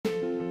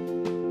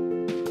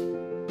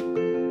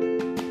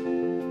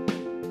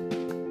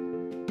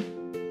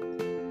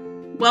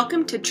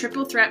Welcome to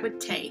Triple Threat with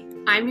Tay.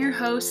 I'm your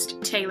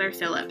host, Taylor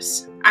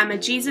Phillips. I'm a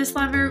Jesus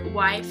lover,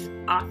 wife,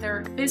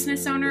 author,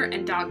 business owner,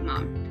 and dog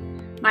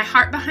mom. My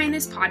heart behind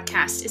this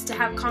podcast is to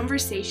have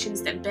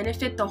conversations that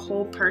benefit the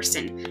whole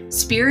person,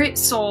 spirit,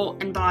 soul,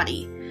 and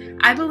body.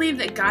 I believe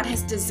that God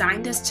has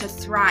designed us to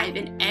thrive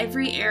in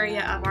every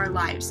area of our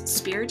lives,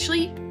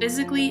 spiritually,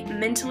 physically,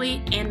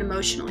 mentally, and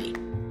emotionally.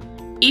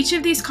 Each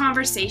of these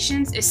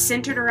conversations is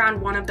centered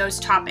around one of those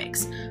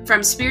topics,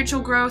 from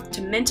spiritual growth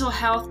to mental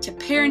health to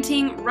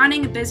parenting,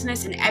 running a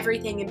business, and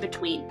everything in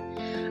between.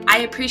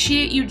 I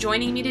appreciate you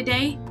joining me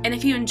today, and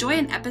if you enjoy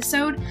an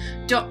episode,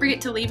 don't forget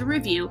to leave a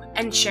review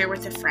and share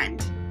with a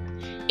friend.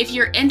 If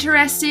you're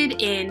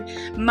interested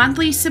in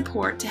monthly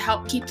support to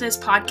help keep this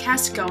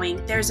podcast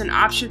going, there's an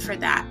option for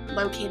that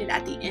located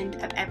at the end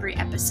of every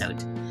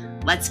episode.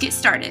 Let's get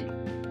started.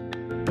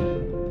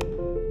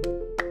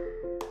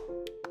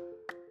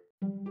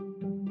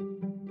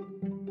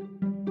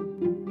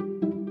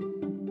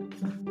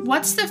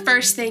 What's the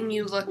first thing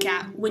you look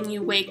at when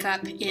you wake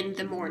up in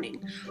the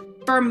morning?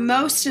 For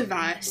most of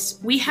us,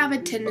 we have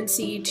a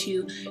tendency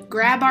to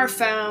grab our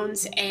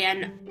phones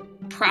and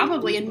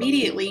probably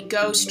immediately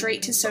go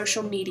straight to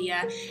social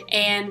media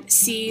and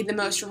see the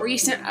most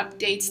recent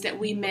updates that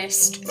we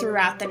missed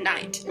throughout the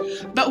night.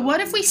 But what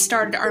if we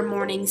started our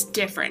mornings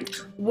different?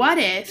 What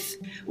if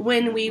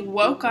when we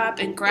woke up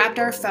and grabbed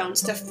our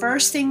phones, the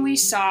first thing we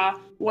saw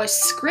was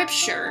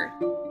scripture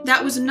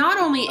that was not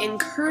only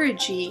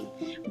encouraging,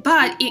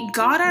 but it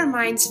got our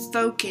minds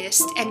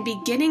focused and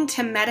beginning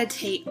to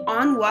meditate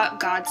on what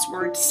God's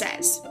Word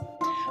says.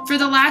 For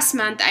the last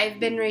month, I've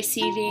been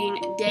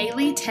receiving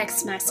daily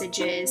text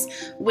messages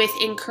with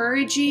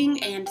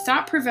encouraging and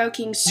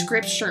thought-provoking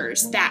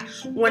scriptures that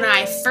when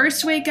I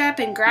first wake up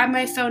and grab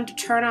my phone to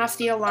turn off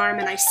the alarm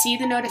and I see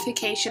the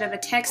notification of a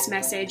text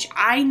message,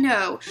 I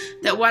know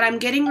that what I'm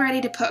getting ready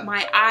to put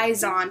my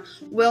eyes on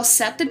will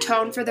set the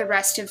tone for the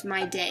rest of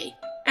my day.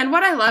 And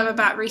what I love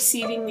about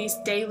receiving these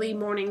daily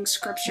morning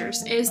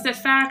scriptures is the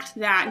fact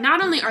that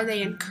not only are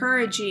they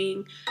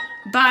encouraging,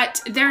 but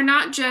they're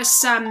not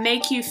just some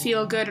make you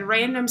feel good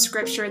random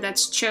scripture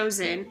that's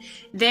chosen.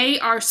 They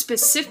are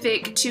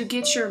specific to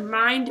get your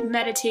mind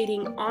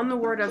meditating on the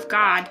Word of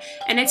God,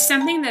 and it's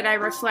something that I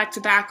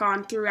reflect back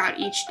on throughout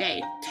each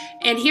day.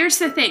 And here's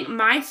the thing,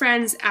 my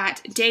friends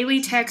at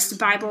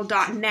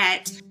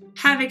dailytextbible.net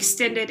have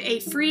extended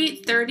a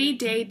free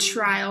 30-day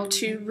trial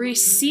to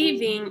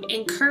receiving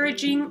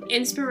encouraging,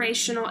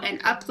 inspirational, and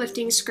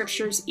uplifting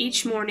scriptures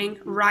each morning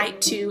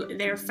right to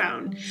their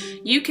phone.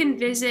 You can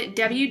visit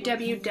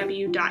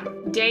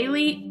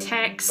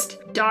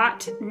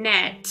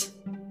www.dailytext.net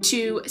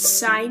to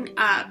sign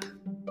up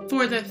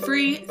for the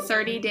free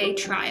 30-day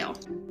trial.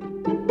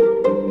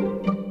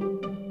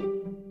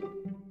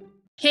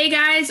 Hey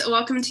guys,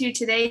 welcome to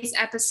today's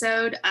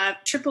episode of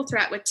Triple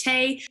Threat with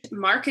Tay,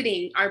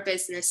 marketing our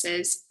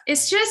businesses.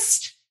 It's a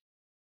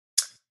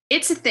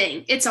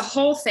thing. It's a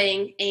whole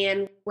thing.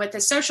 And with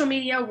the social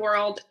media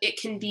world, it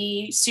can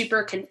be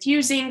super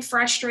confusing,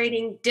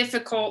 frustrating,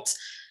 difficult,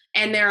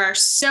 and there are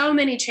so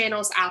many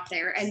channels out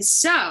there. And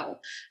so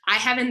I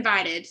have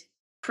invited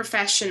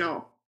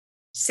professional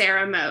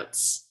Sarah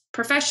Moats,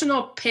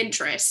 professional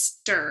Pinterest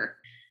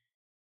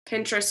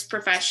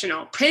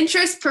professional,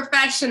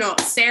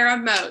 Sarah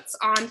Moats,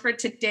 on for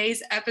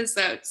today's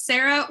episode.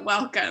 Sarah,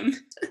 welcome.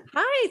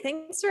 Hi,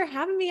 thanks for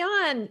having me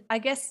on. I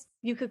guess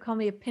you could call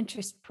me a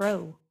Pinterest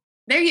pro.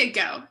 There you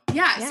go.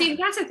 Yeah. See,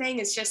 that's the thing.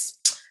 It's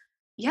just,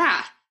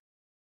 I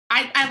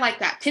like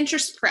that.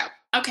 Pinterest pro.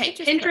 Okay.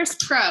 Pinterest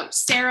pro,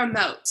 Sarah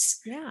Moats.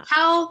 Yeah.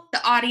 Tell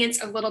the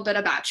audience a little bit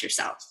about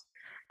yourself.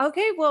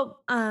 Okay,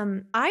 well,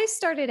 I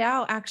started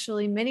out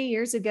actually many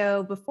years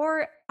ago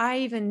before I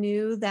even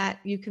knew that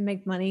you can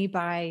make money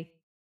by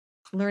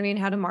learning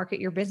how to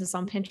market your business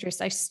on Pinterest.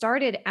 I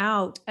started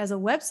out as a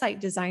website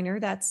designer.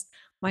 That's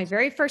my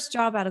very first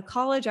job out of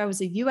college. I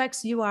was a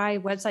UX UI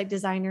website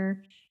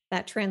designer.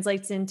 That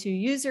translates into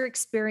user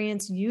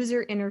experience,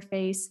 user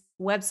interface,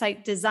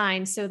 website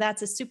design. So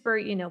that's a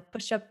super,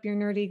 push up your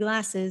nerdy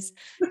glasses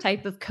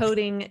type of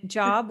coding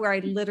job where I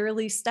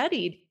literally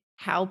studied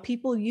how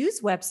people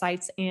use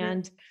websites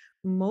and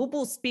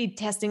mobile speed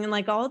testing and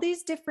like all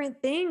these different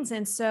things.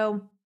 And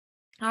so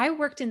I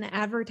worked in the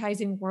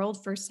advertising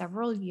world for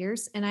several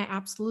years and I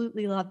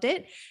absolutely loved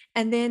it.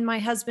 And then my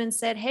husband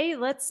said, "Hey,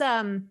 let's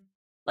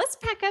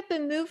pack up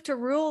and move to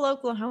rural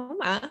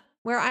Oklahoma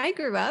where I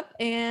grew up."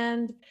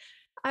 And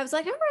I was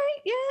like, "All right,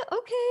 yeah,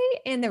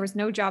 okay." And there was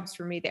no jobs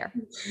for me there.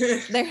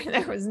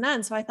 There was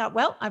none. So I thought,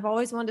 well, I've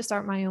always wanted to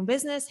start my own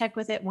business. Heck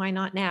with it. Why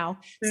not now?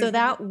 Mm-hmm. So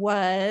that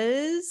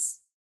was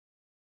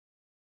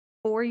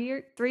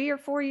 3 or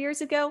 4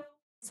 years ago,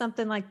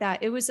 something like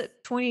that. It was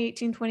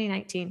 2018,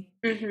 2019.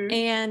 Mm-hmm.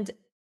 And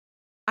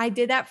I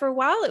did that for a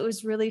while. It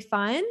was really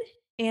fun.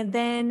 And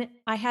then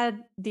I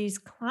had these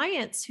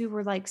clients who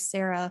were like,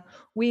 "Sarah,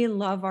 we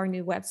love our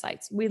new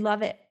websites. We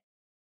love it.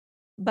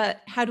 But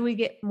how do we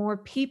get more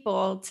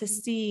people to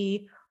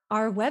see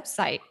our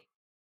website?"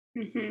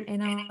 Mm-hmm.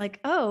 And I'm like,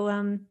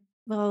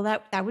 well,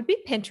 that would be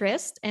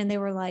Pinterest. And they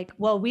were like,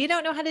 well, we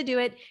don't know how to do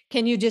it.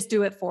 Can you just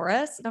do it for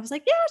us? And I was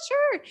like, yeah,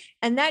 sure.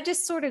 And that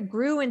just sort of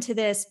grew into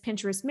this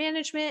Pinterest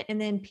management. And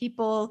then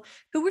people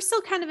who were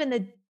still kind of in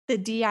the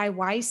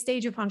DIY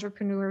stage of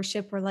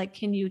entrepreneurship were like,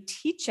 can you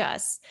teach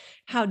us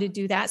how to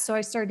do that? So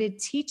I started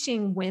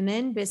teaching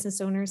women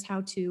business owners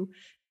how to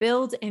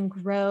build and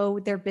grow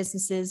their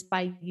businesses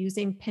by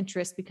using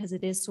Pinterest, because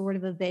it is sort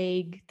of a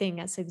vague thing.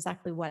 That's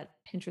exactly what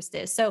Pinterest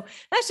is. So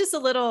that's just a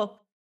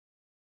little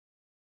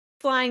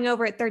flying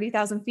over at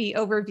 30,000 feet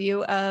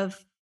overview of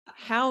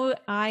how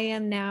I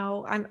am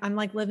now. I'm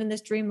like living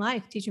this dream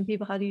life, teaching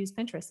people how to use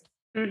Pinterest.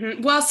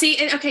 Well, see,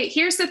 and okay,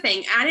 here's the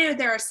thing. I know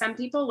there are some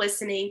people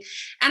listening,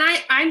 and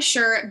I'm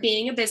sure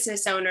being a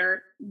business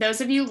owner, those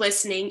of you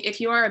listening,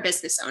 if you are a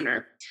business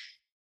owner,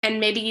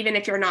 and maybe even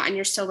if you're not and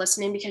you're still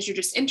listening because you're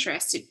just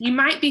interested, you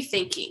might be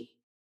thinking,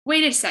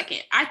 wait a second,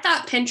 I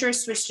thought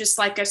Pinterest was just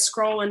like a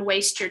scroll and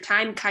waste your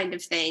time kind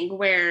of thing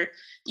where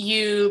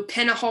you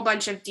pin a whole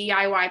bunch of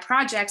DIY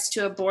projects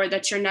to a board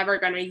that you're never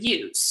going to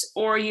use,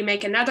 or you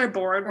make another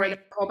board where Right.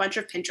 there's a whole bunch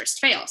of Pinterest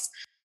fails.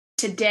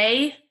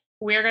 Today,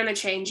 we're going to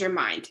change your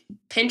mind.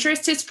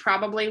 Pinterest is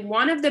probably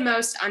one of the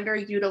most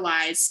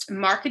underutilized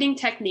marketing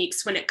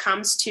techniques when it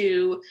comes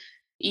to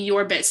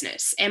your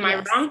business. Am I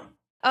Yes. wrong?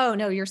 Oh,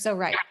 no, you're so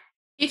right.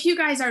 If you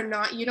guys are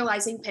not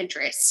utilizing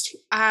Pinterest,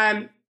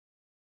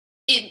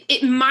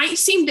 it might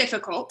seem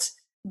difficult,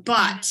 Mhm.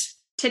 but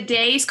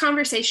today's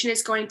conversation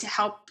is going to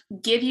help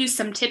give you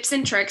some tips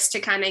and tricks to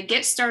kind of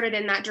get started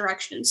in that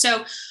direction.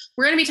 So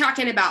we're going to be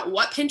talking about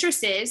what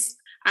Pinterest is,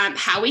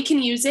 how we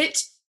can use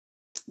it,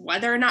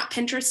 whether or not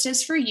Pinterest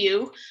is for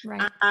you,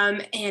 Right.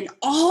 and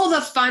all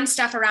the fun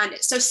stuff around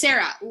it. So,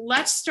 Sarah,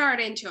 let's start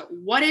into it.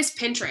 What is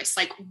Pinterest?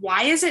 Like,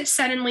 why is it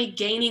suddenly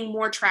gaining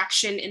more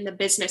traction in the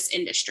business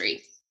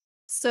industry?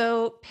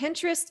 So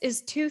Pinterest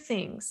is two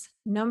things.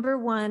 Number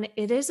one,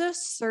 it is a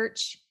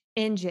search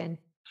engine.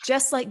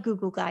 Just like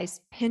Google, guys,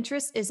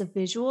 Pinterest is a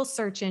visual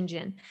search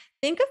engine.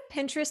 Think of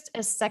Pinterest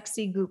as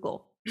sexy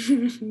Google.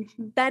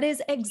 That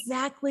is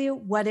exactly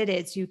what it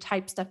is. You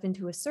type stuff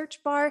into a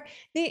search bar,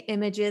 the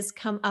images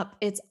come up.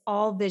 It's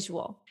all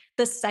visual.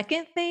 The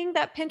second thing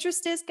that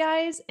Pinterest is,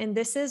 guys, and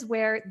this is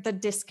where the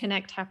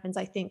disconnect happens,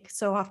 I think,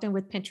 so often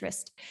with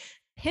Pinterest.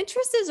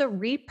 Pinterest is a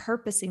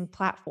repurposing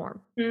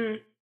platform. Mm,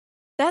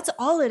 That's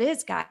all it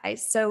is,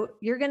 guys. So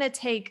you're going to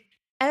take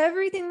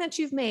everything that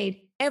you've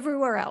made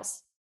everywhere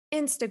else,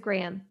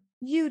 Instagram,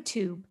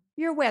 YouTube,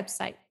 your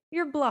website,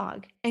 your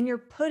blog, and you're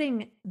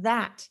putting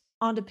that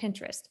onto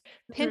Pinterest.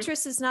 mhm,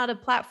 Pinterest is not a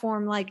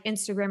platform like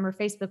Instagram or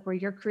Facebook where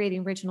you're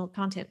creating original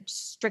content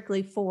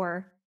strictly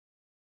for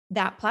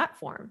that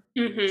platform.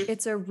 mhm,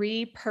 It's a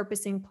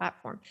repurposing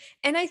platform.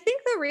 And I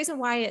think the reason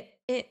why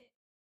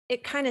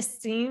it kind of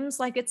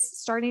seems like it's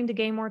starting to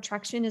gain more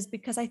traction is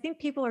because I think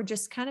people are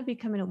just kind of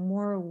becoming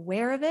more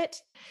aware of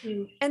it.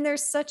 mm, And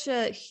there's such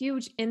a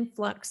huge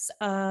influx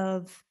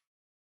of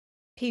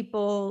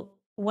people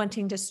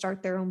wanting to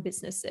start their own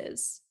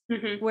businesses.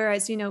 mhm,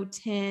 Whereas,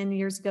 10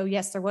 years ago,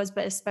 yes, there was,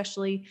 but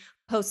especially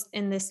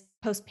in this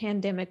post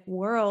pandemic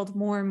world,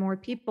 more and more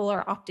people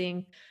are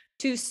opting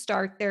to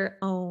start their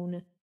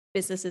own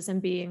businesses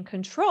and be in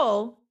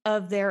control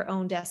of their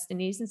own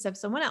destinies instead of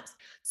someone else.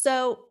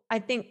 So I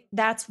think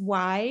that's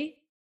why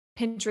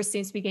Pinterest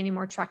seems to be gaining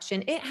more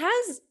traction. It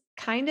has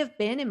kind of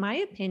been, in my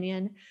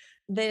opinion,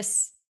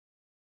 this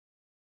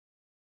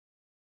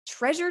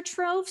treasure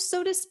trove,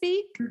 so to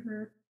speak,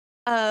 mhm,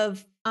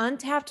 of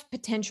untapped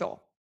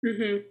potential.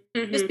 mhm,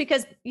 Just mhm.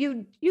 because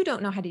you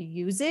don't know how to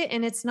use it,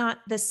 and it's not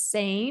the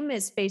same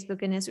as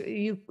Facebook, and as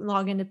you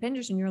log into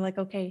Pinterest and you're like,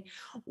 "Okay,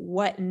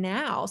 what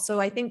now?" So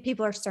I think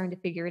people are starting to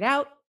figure it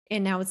out,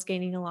 and now it's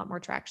gaining a lot more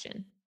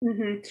traction.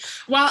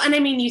 Well, and I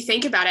mean, you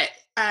think about it.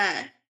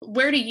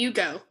 Where do you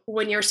go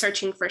when you're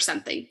searching for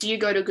something? Do you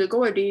go to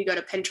Google or do you go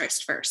to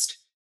Pinterest first?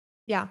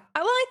 Yeah.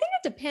 Well, I think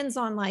it depends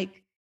on,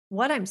 like,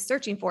 what I'm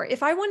searching for.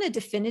 If I want a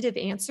definitive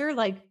answer,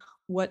 like,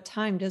 "What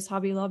time does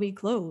Hobby Lobby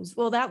close?"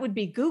 Well, that would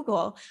be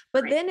Google.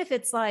 But Right. then if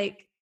it's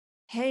like,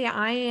 "Hey,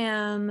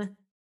 I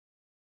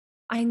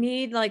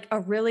need like a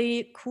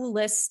really cool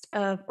list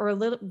of, or a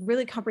little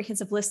really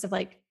comprehensive list of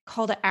like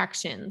call to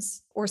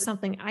actions or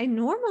something." I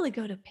normally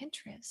go to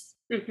Pinterest.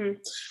 hmm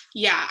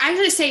Yeah, I was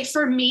gonna say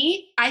for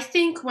me, I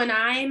think when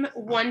I'm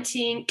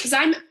wanting, because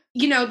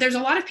there's a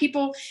lot of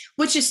people,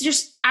 which is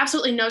just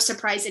absolutely no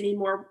surprise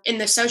anymore in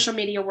the social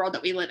media world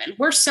that we live in.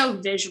 We're so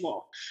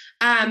visual.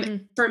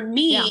 Mhm. For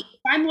me, Yeah. if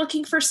I'm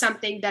looking for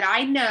something that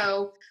I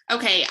know,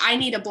 okay, I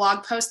need a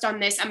blog post on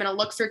this. I'm gonna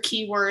look for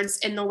keywords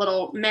in the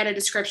little meta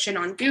description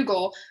on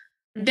Google.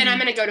 Then I'm Mhm.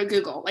 gonna go to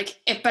Google. But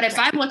if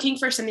Right. I'm looking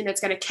for something that's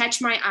gonna catch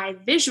my eye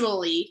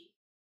visually,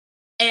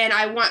 and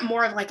I want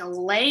more of like a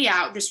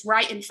layout just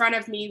right in front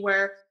of me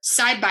where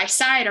side by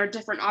side are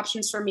different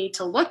options for me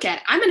to look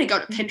at, I'm going to go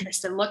to Mhm.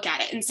 Pinterest and look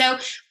at it. And so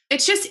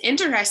it's just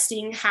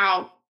interesting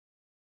how,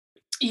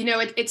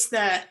 it's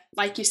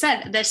like you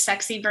said, the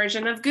sexy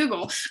version of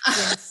Google,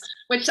 Yes.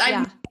 which I've Yeah.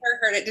 never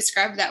heard it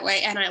described that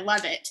way. And I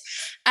love it.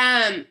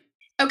 Um,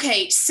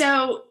 Okay,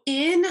 so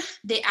in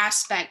the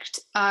aspect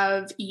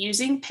of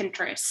using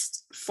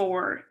Pinterest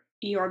for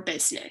your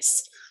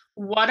business,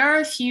 what are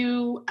a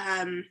few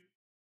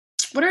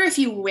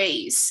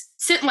ways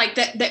like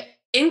that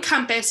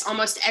encompass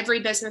almost every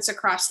business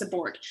across the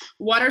board?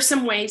 What are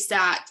some ways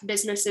that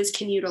businesses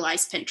can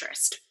utilize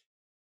Pinterest?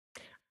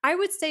 I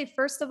would say,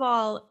 first of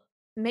all,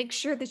 make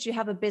sure that you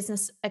have a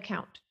business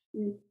account.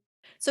 Mm,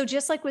 So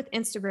just like with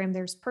Instagram,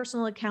 there's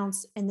personal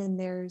accounts and then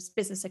there's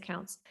business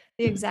accounts.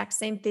 The exact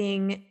same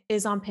thing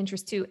is on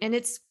Pinterest too, and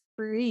it's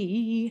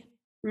free.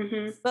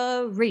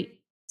 mm-hmm, Free.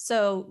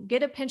 So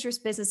get a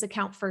Pinterest business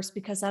account first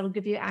because that'll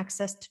give you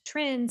access to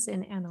trends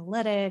and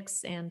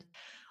analytics and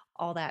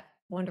all that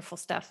wonderful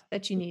stuff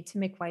that you need to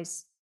make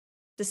wise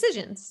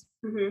decisions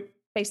mm-hmm,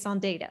 based on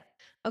data.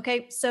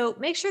 Okay, so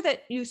make sure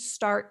that you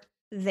start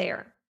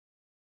there.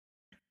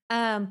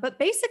 But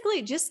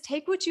basically, just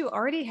take what you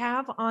already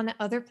have on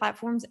other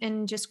platforms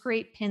and just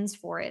create pins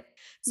for it.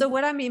 So,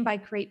 what I mean by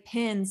create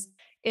pins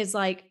is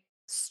like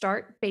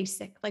start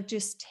basic, like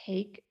just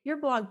take your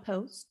blog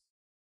post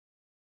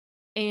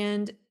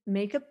and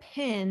make a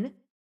pin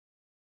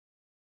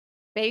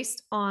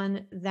based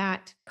on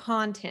that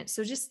content.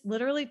 So, just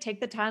literally take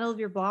the title of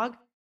your blog,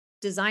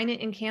 design it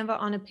in Canva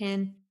on a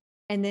pin,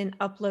 and then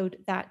upload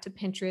that to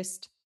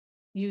Pinterest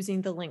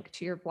using the link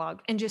to your blog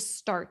and just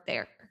start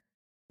there.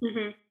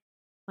 mm-hmm.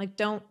 Like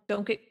don't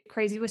get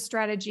crazy with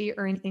strategy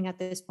or anything at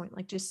this point.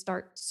 Like just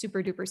start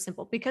super duper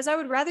simple because I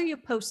would rather you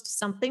post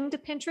something to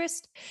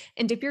Pinterest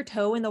and dip your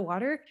toe in the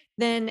water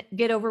than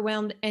get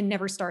overwhelmed and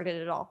never start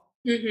it at all.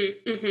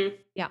 Mm-hmm, mm-hmm.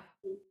 Yeah.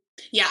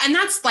 Yeah, and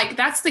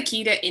that's the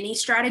key to any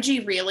strategy,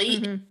 really,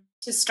 Mhm.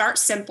 to start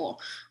simple.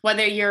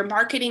 Whether you're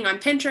marketing on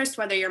Pinterest,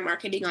 whether you're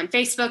marketing on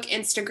Facebook,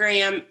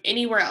 Instagram,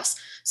 anywhere else,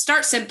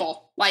 start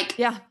simple. Like,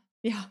 Yeah.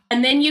 Yeah.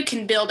 and then you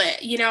can build it.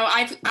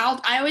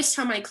 I always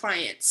tell my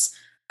clients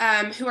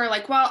who are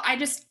like, well,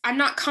 I'm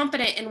not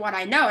confident in what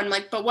I know. And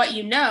like, but what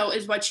you know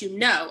is what you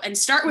know, and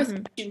start with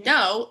Mhm. what you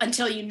know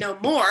until you know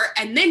more,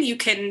 and then you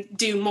can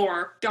do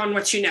more on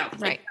what you know.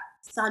 Like, Right.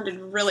 that sounded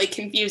really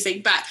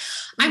confusing, but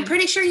I'm Mhm.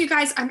 pretty sure you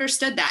guys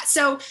understood that.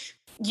 So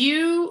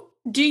you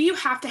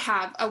have to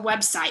have a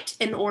website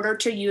in order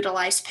to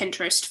utilize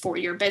Pinterest for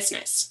your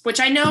business, which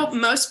I know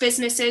most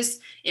businesses,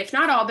 if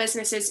not all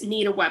businesses,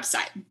 need a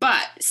website.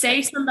 But say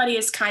Right. somebody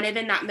is kind of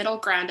in that middle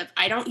ground of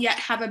I don't yet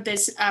have a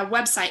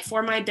website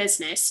for my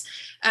business.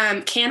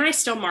 Can I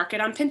still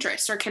market on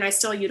Pinterest, or can I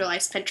still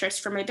utilize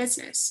Pinterest for my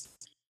business?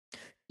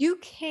 You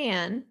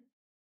can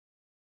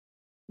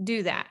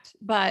do that,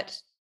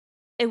 but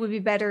it would be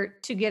better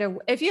to get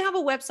if you have a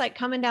website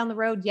coming down the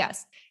road,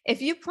 yes.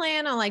 If you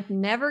plan on like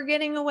never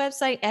getting a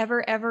website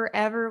ever, ever,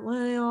 ever,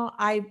 well,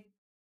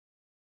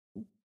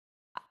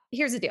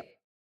 here's the deal.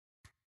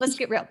 Let's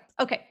get real.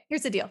 Okay,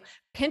 here's the deal.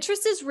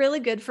 Pinterest is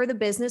really good for the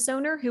business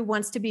owner who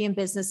wants to be in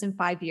business in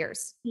 5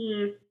 years.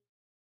 Hmm.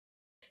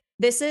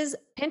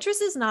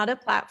 Pinterest is not a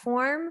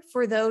platform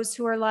for those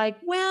who are like,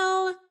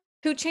 well,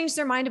 who change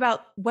their mind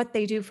about what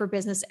they do for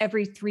business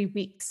every 3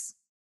 weeks.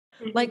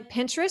 Hmm. Like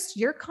Pinterest,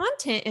 your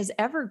content is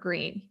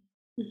evergreen.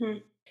 Hmm.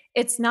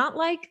 It's not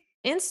like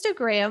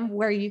Instagram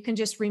where you can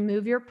just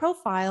remove your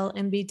profile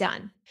and be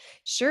done.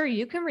 Sure,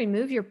 you can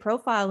remove your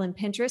profile in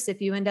Pinterest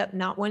if you end up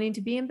not wanting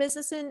to be in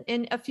business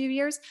in a few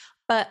years,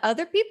 but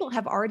other people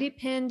have already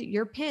pinned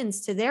your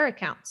pins to their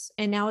accounts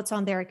and now it's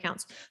on their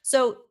accounts.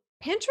 So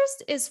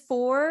Pinterest is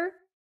for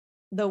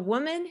the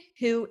woman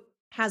who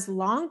has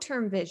long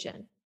term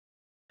vision,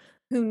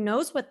 who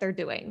knows what they're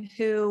doing,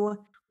 who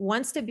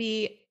wants to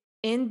be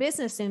in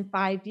business in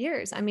 5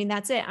 years. I mean,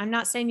 that's it. I'm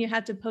not saying you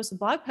have to post a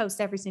blog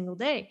post every single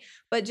day,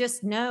 but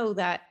just know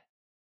that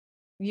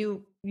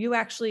you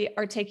actually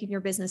are taking your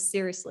business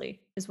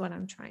seriously is what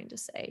I'm trying to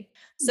say.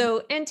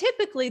 So, and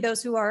typically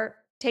those who are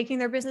taking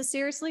their business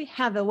seriously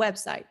have a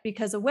website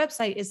because a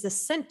website is the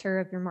center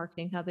of your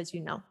marketing hub, as you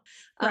know.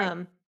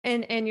 Right.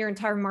 And your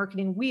entire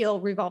marketing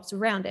wheel revolves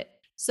around it.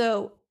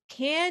 So,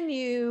 can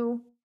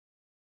you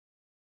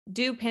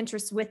do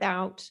Pinterest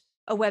without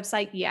a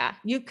website? Yeah,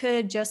 you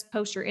could just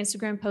post your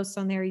Instagram posts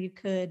on there. You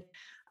could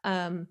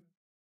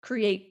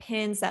create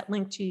pins that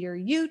link to your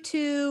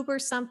YouTube or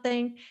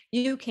something.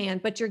 You can,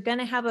 but you're going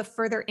to have a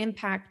further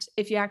impact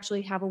if you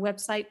actually have a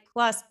website.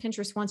 Plus,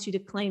 Pinterest wants you to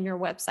claim your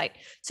website.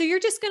 So you're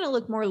just going to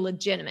look more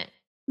legitimate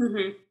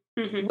Hmm.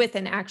 Hmm. with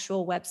an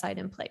actual website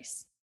in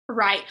place.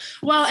 Right.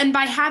 Well, and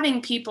by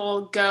having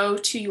people go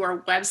to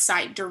your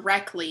website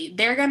directly,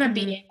 they're going to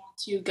be Mhm. able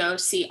to go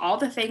see all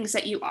the things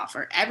that you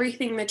offer,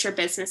 everything that your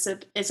business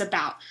is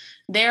about.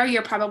 There,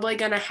 you're probably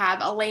going to have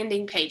a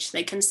landing page.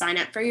 They can sign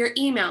up for your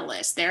email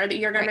list. There, that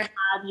you're going to Right.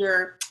 have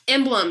your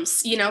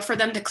emblems, for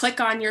them to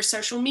click on your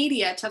social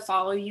media to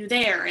follow you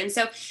there. And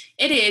so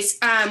it is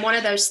one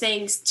of those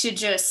things to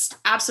just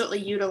absolutely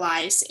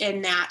utilize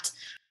in that.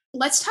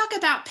 Let's talk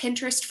about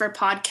Pinterest for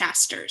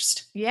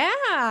podcasters.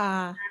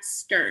 Yeah.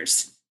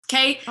 Podcasters.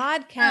 Okay. If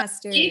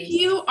Podcasters.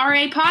 you are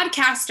a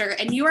podcaster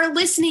and you are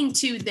listening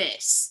to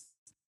this,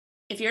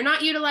 if you're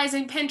not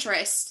utilizing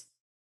Pinterest,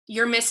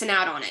 you're missing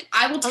out on it.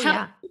 I will Oh tell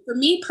yeah. you, for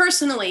me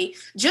personally,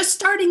 just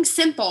starting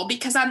simple,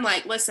 because I'm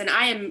like, listen,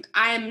 I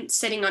am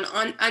sitting on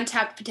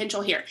untapped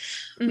potential here.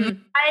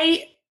 Mhm.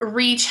 My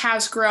reach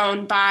has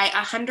grown by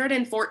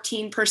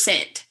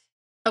 114%.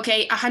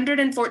 Okay,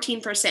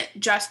 114%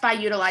 just by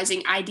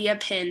utilizing idea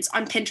pins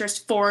on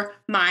Pinterest for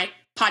my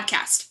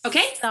podcast.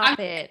 Okay? Stop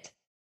it.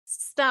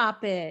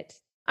 Stop it.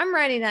 I'm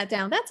writing that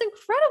down. That's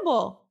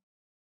incredible.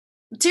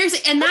 Seriously,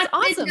 and That's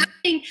that's been awesome.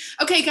 nothing.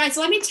 Okay, guys,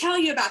 let me tell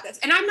you about this.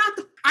 And I'm not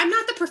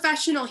the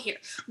professional here,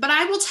 but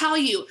I will tell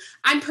you,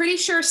 I'm pretty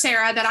sure,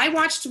 Sarah, that I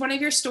watched one of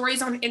your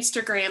stories on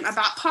Instagram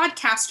about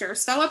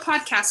podcasters, fellow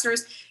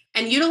podcasters,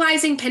 and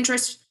utilizing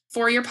Pinterest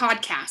for your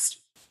podcast.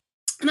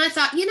 And I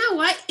thought, you know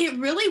what? It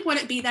really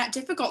wouldn't be that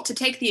difficult to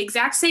take the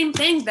exact same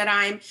thing that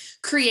I'm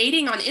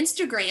creating on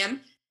Instagram,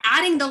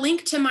 adding the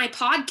link to my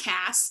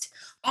podcast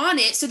on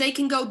it so they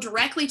can go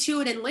directly to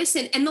it and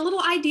listen. And the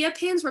little idea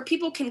pins where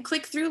people can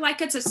click through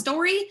like it's a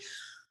story.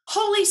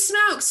 Holy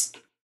smokes.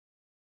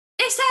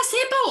 It's that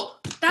simple.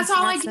 That's It's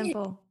all that I did.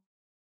 simple.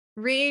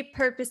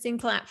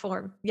 Repurposing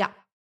platform. Yeah.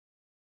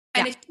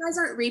 And Yeah. if you guys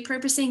aren't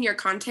repurposing your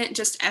content,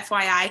 just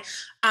FYI,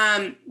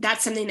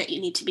 that's something that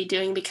you need to be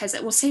doing because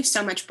it will save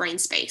so much brain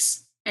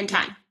space and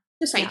time. Yeah.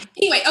 Just saying. Yeah.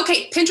 Anyway,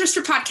 okay, Pinterest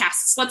for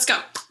podcasts. Let's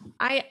go.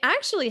 I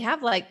actually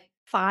have like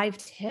 5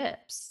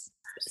 tips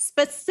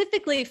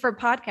specifically for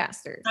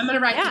podcasters. I'm going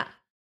to write Yeah.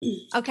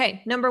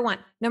 Okay. Number one,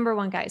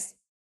 guys.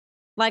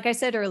 Like I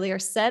said earlier,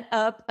 set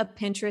up a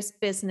Pinterest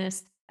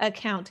business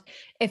account.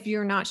 If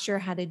you're not sure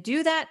how to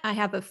do that, I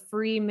have a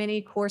free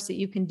mini course that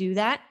you can do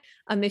that.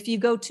 If you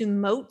go to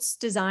Moats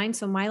Design,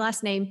 so my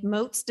last name,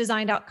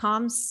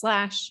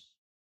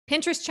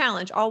 moatsdesign.com/Pinterest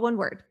challenge, all one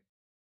word,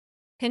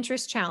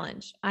 Pinterest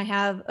challenge. I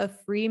have a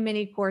free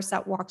mini course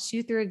that walks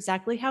you through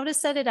exactly how to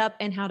set it up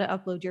and how to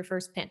upload your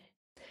first pin.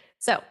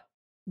 So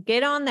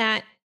get on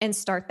that and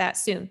start that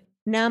soon.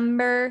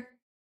 Number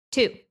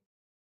 2,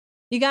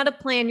 you got to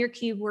plan your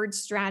keyword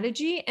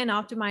strategy and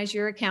optimize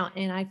your account.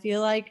 And I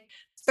feel like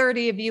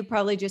 30 of you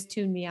probably just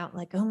tuned me out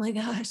like, oh my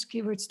gosh,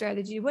 keyword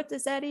strategy. What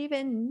does that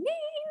even mean?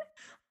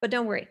 But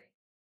don't worry.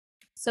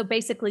 So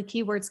basically,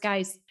 keywords,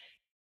 guys,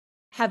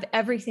 have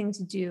everything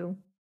to do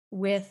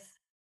with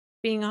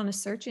being on a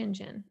search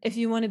engine. If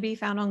you want to be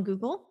found on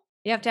Google,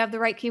 you have to have the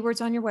right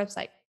keywords on your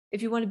website.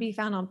 If you want to be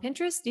found on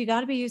Pinterest, you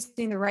got to be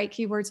using the right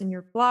keywords in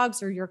your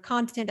blogs or your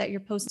content that you're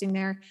posting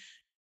there,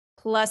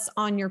 plus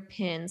on your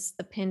pins,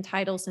 the pin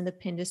titles and the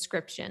pin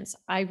descriptions.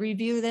 I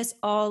review this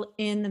all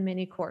in the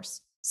mini course.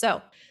 So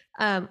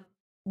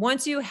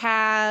once you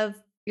have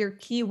your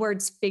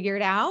keywords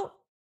figured out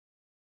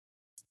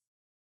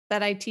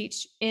that I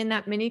teach in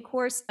that mini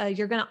course,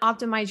 you're going to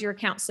optimize your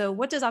account. So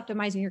what does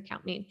optimizing your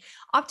account mean?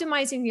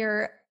 Optimizing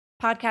your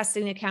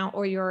podcasting account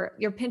or your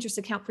Pinterest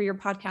account for your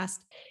podcast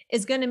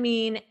is going to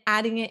mean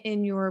adding it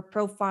in your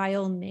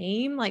profile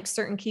name, like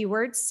certain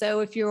keywords.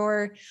 So if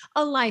you're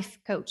a life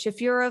coach,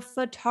 if you're a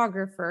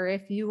photographer,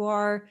 if you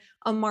are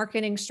a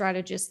marketing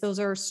strategist, those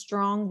are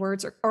strong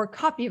words, or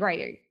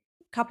copywriter,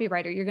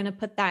 you're going to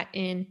put that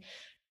in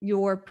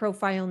your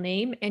profile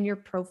name and your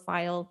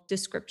profile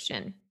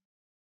description.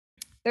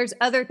 There's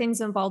other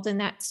things involved in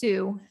that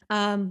too.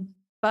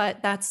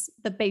 But that's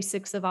the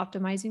basics of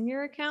optimizing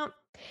your account.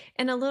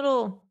 And a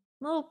little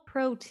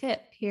pro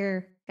tip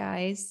here,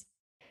 guys.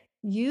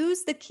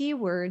 Use the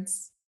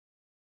keywords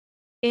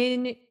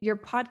in your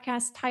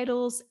podcast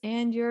titles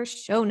and your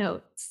show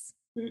notes.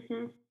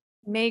 Mm-hmm.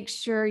 Make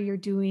sure you're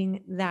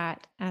doing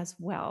that as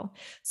well.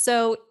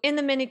 So in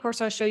the mini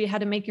course, I'll show you how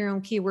to make your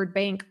own keyword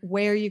bank,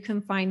 where you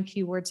can find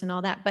keywords and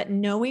all that. But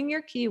knowing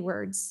your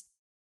keywords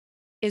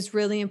is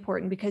really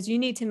important because you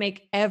need to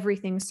make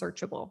everything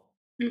searchable.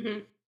 Mm-hmm.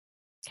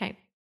 Okay.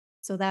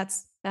 So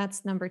that's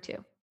number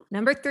 2.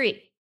 Number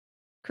 3,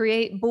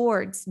 create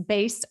boards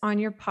based on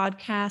your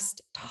podcast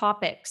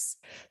topics.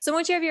 So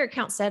once you have your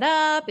account set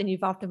up and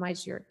you've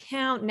optimized your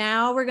account,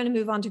 now we're going to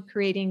move on to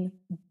creating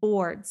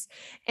boards.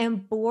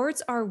 And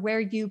boards are where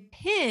you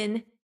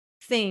pin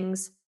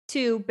things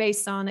to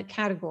based on a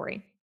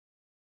category.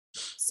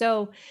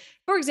 So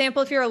for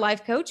example, if you're a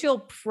life coach, you'll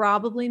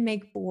probably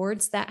make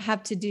boards that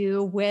have to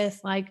do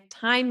with like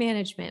time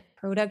management,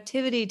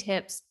 productivity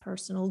tips,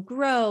 personal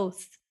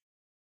growth.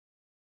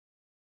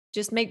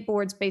 Just make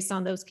boards based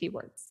on those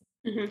keywords.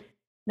 Mm-hmm.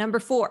 Number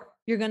 4,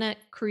 you're going to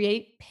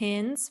create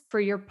pins for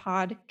your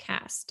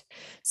podcast.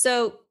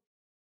 So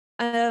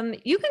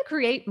you can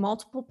create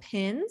multiple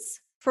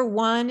pins for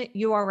one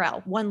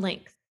URL, one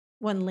link.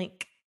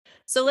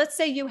 So let's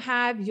say you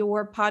have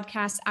your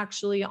podcast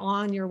actually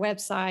on your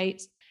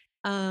website,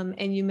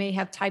 and you may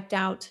have typed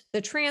out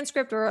the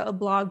transcript or a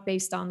blog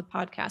based on the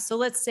podcast. So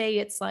let's say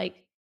it's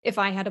like, if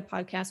I had a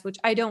podcast, which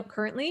I don't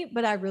currently,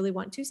 but I really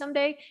want to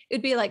someday,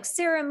 it'd be like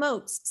Sarah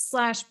Moats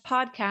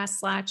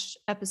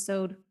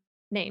 /podcast/episode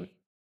name.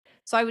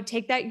 So I would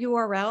take that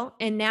URL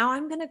and now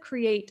I'm going to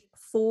create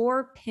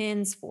 4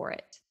 pins for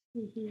it.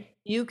 Mm-hmm.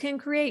 You can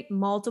create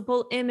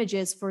multiple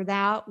images for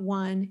that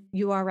one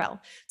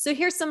URL. So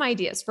here's some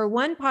ideas. For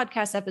one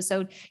podcast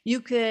episode,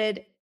 you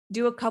could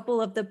do a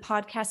couple of the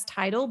podcast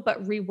title,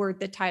 but reword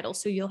the title.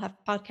 So you'll have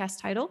podcast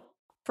title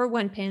for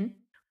one pin,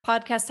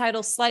 podcast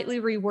title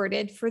slightly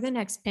reworded for the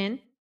next pin.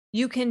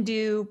 You can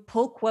do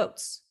pull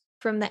quotes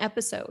from the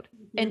episode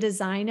and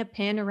design a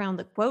pin around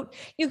the quote.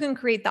 You can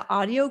create the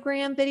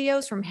audiogram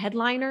videos from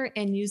Headliner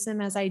and use them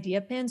as idea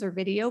pins or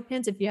video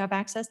pins if you have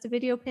access to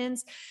video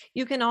pins.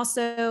 You can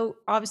also,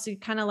 obviously,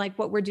 kind of like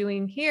what we're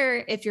doing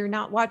here, if you're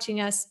not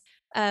watching us,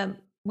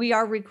 we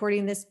are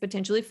recording this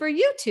potentially for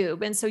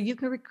YouTube. And so you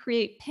can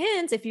create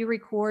pins if you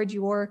record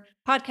your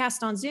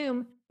podcast on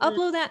Zoom,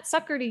 upload that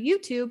sucker to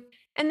YouTube,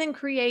 and then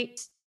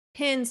create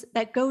pins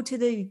that go to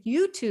the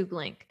YouTube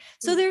link.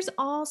 So there's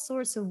all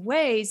sorts of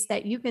ways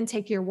that you can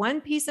take your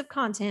one piece of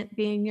content,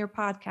 being your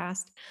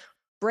podcast,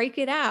 break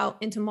it out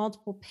into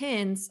multiple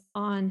pins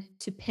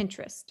onto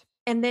Pinterest.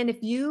 And then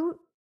if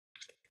you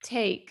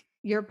take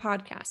your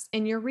podcast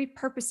and you're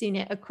repurposing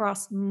it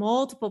across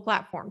multiple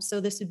platforms, so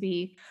this would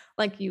be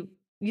like you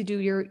do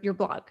your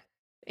blog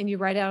and you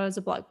write it out as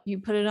a blog, you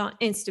put it on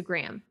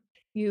Instagram,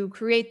 you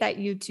create that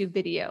YouTube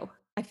video.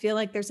 I feel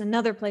like there's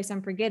another place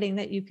I'm forgetting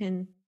that you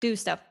can do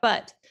stuff,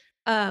 but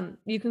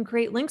you can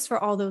create links for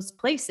all those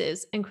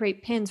places and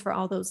create pins for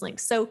all those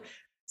links. So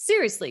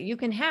seriously, you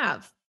can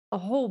have a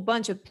whole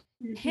bunch of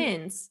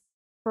pins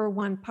for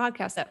one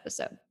podcast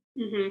episode.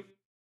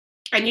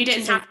 And you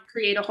didn't have to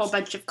create a whole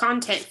bunch of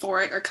content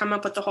for it or come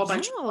up with a whole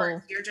bunch of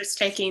work. You're just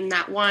taking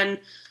that one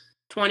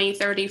 20,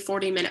 30,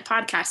 40-minute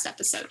podcast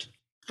episode.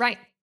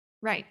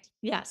 Right.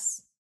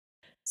 Yes.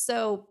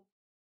 So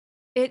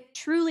it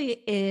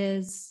truly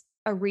is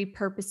a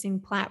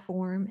repurposing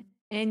platform,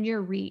 and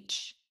your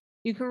reach.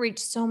 You can reach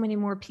so many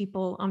more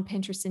people on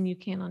Pinterest than you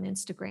can on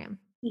Instagram.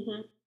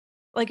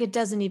 Like, it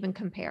doesn't even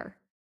compare.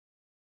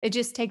 It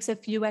just takes a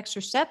few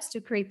extra steps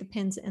to create the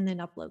pins and then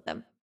upload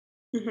them.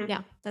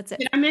 Yeah, that's it.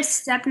 Did I miss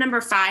step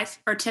number 5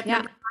 or tip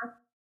number 5?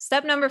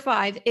 Step number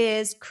 5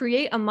 is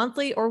create a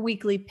monthly or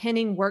weekly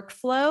pinning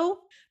workflow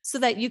so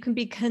that you can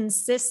be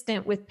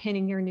consistent with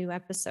pinning your new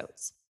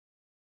episodes.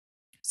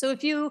 So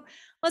if you,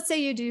 let's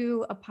say you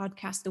do a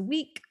podcast a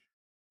week,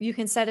 you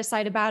can set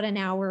aside about an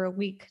hour a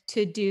week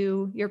to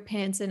do your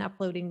pins and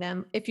uploading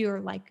them. If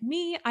you're like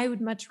me, I would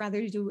much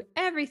rather do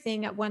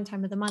everything at one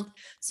time of the month.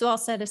 So I'll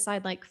set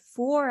aside like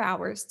 4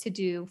 hours to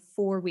do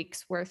 4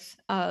 weeks worth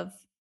of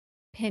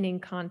pinning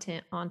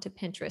content onto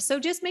Pinterest. So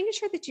just making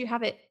sure that you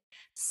have it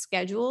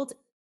scheduled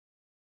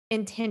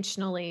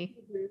intentionally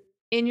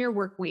in your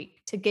work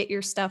week to get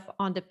your stuff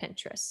onto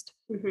Pinterest.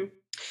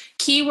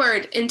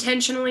 Keyword,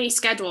 intentionally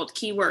scheduled.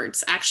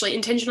 Keywords, actually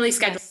intentionally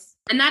scheduled. Yes.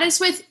 And that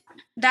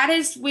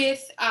is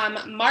with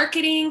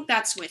marketing,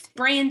 that's with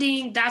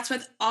branding, that's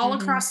with all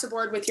across the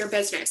board with your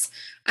business.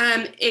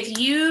 If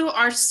you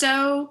are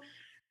so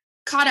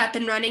caught up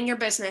in running your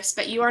business,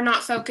 but you are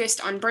not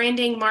focused on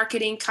branding,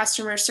 marketing,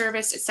 customer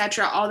service,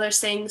 etc., all those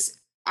things,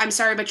 I'm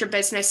sorry, but your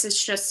business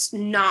is just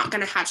not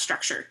going to have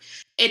structure.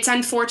 It's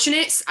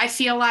unfortunate. I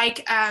feel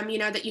like,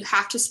 that you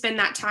have to spend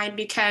that time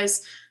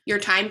because your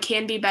time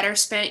can be better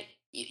spent.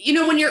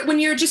 When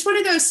you're just one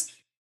of those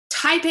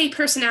type A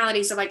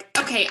personalities of like,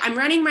 okay, I'm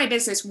running my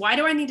business. Why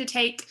do I need to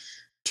take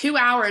 2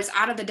 hours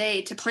out of the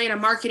day to plan a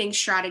marketing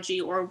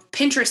strategy or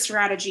Pinterest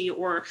strategy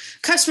or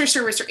customer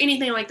service or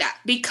anything like that?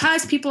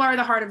 Because people are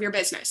the heart of your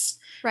business.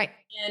 Right.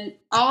 And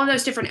all of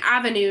those different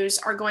avenues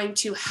are going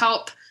to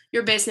help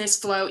your business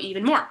flow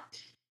even more.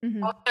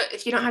 Also,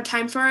 if you don't have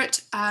time for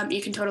it,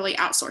 you can totally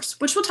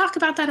outsource, which we'll talk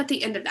about that at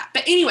the end of that.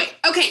 But anyway,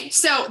 okay,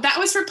 so that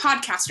was for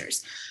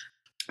podcasters.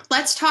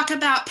 Let's talk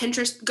about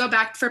Pinterest, go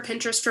back for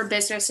Pinterest for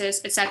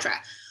businesses, etc.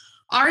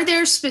 Are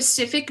there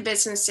specific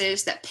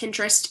businesses that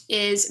Pinterest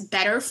is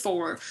better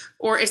for,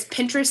 or is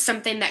Pinterest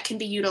something that can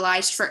be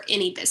utilized for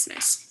any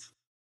business?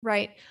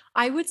 Right.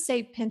 I would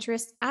say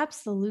Pinterest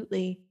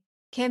absolutely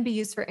can be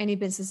used for any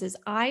businesses.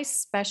 I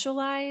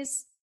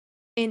specialize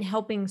in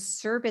helping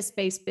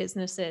service-based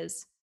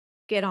businesses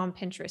get on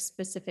Pinterest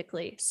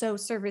specifically. So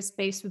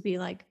service-based would be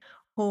like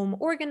home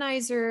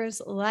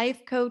organizers,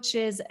 life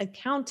coaches,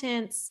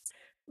 accountants,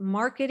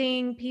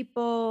 marketing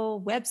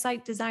people,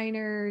 website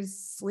designers,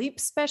 sleep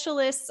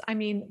specialists. I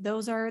mean,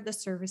 those are the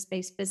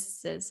service-based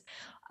businesses.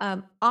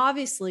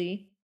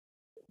 Obviously,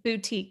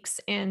 boutiques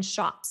and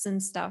shops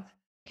and stuff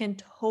can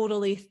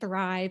totally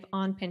thrive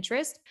on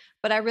Pinterest,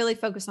 but I really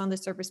focus on the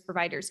service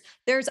providers.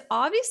 There's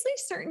obviously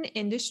certain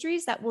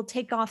industries that will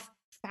take off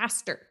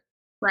faster.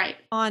 Right.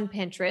 On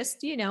Pinterest,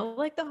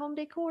 like the home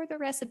decor, the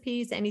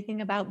recipes,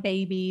 anything about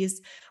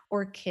babies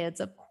or kids,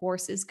 of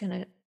course, is going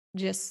to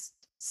just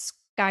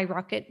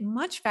skyrocket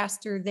much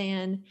faster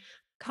than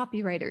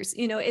copywriters.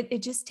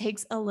 It just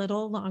takes a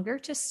little longer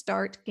to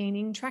start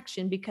gaining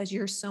traction because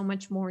you're so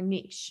much more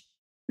niche.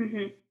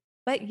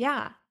 But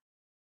yeah,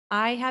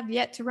 I have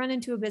yet to run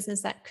into a business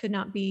that could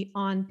not be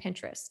on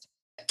Pinterest.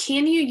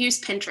 Can you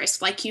use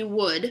Pinterest like you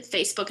would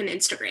Facebook and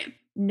Instagram?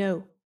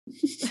 No.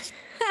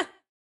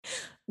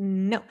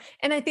 No.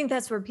 And I think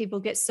that's where people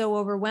get so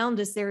overwhelmed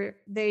is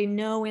they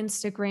know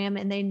Instagram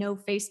and they know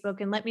Facebook.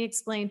 And let me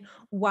explain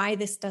why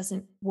this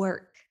doesn't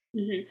work.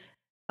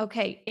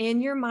 Okay.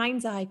 In your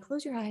mind's eye,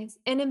 close your eyes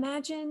and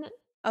imagine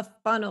a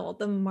funnel,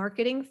 the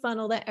marketing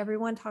funnel that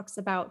everyone talks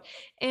about.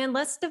 And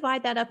let's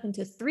divide that up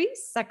into three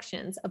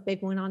sections, a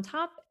big one on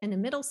top and a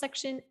middle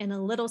section and a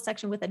little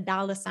section with a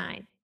dollar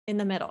sign in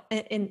the middle,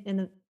 in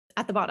the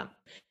at the bottom.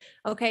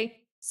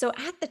 Okay. So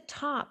at the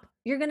top,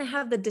 you're going to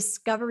have the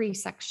discovery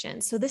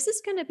section. So this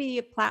is going to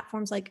be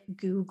platforms like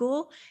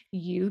Google,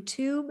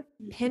 YouTube,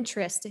 Mhm.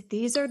 Pinterest.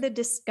 These are the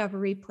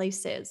discovery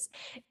places.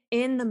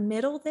 In the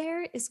middle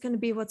there is going to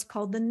be what's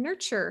called the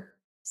nurture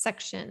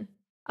section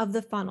of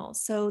the funnel.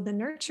 So the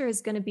nurture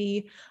is going to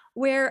be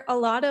where a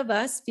lot of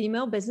us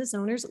female business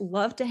owners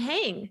love to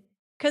hang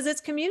because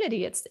it's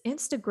community, it's the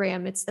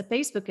Instagram, it's the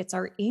Facebook, it's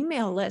our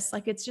email list.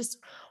 Like it's just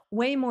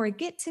way more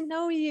get to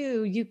know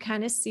you. You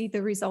kind of see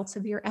the results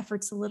of your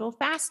efforts a little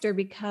faster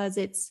because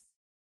it's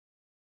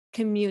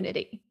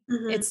community.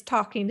 Mhm. It's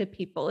talking to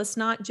people. It's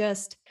not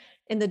just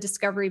in the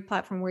discovery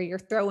platform where you're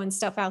throwing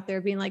stuff out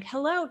there being like,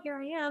 hello, here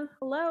I am.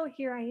 Hello,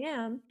 here I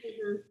am.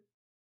 Mhm.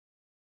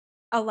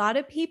 A lot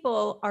of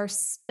people are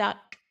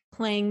stuck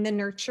playing the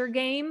nurture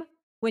game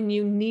when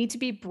you need to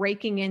be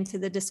breaking into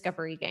the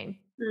discovery game.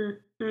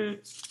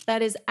 Mhm.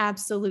 That is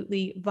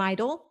absolutely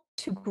vital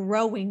to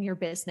growing your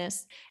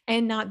business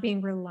and not being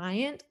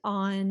reliant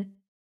on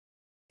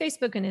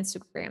Facebook and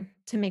Instagram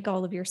to make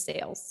all of your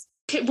sales.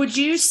 Would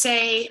you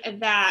say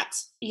that,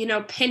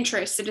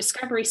 Pinterest, the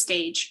discovery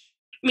stage?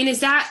 I mean, is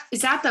that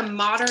the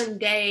modern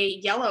day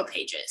yellow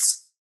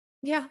pages?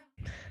 Yeah.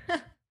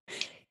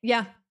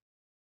 Yeah.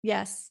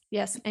 Yes.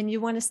 Yes. And you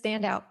want to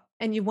stand out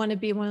and you want to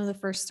be one of the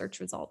first search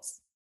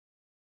results.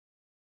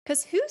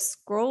 Because who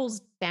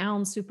scrolls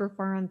down super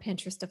far on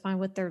Pinterest to find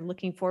what they're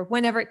looking for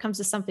whenever it comes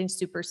to something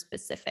super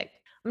specific?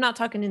 I'm not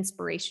talking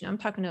inspiration. I'm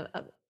talking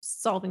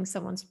solving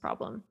someone's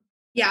problem.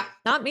 Yeah.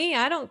 Not me.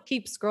 I don't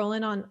keep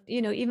scrolling on,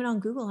 even on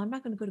Google. I'm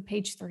not going to go to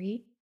page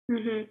 3.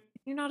 Mhm. If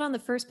you're not on the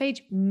first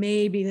page,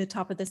 maybe the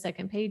top of the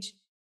second page.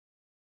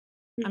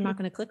 I'm Mhm. not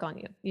going to click on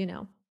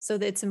you. So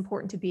that it's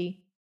important to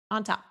be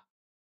on top.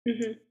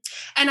 Mhm.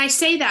 And I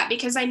say that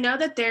because I know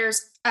that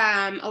there's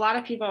a lot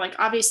of people, like,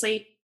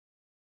 obviously,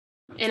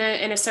 in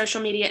a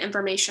social media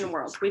information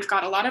world. We've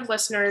got a lot of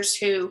listeners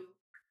who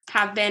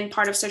have been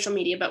part of social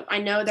media, but I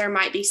know there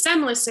might be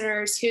some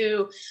listeners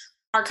who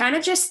are kind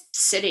of just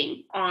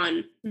sitting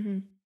on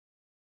Mhm.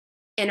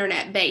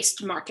 internet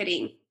based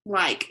marketing.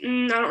 Like,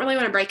 I don't really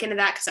want to break into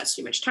that because that's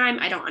too much time.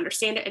 I don't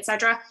understand it,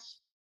 etc.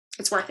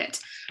 It's worth it.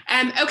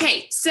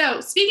 Okay,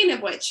 so speaking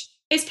of which,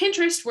 is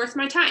Pinterest worth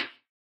my time?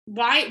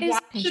 Why Is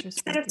should Pinterest I worth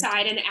set your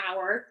aside time? an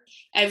hour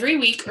every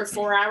week or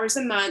 4 hours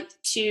a month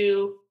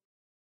to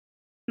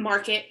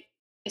market,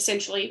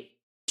 essentially,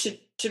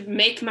 to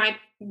make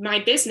my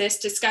business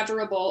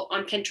discoverable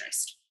on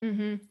Pinterest?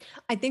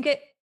 I think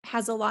it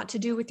has a lot to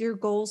do with your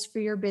goals for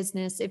your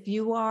business. If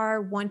you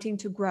are wanting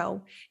to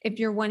grow, if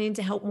you're wanting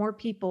to help more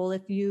people,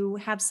 if you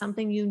have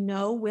something you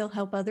know will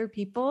help other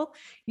people,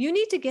 you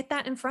need to get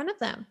that in front of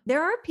them.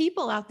 There are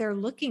people out there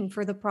looking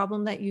for the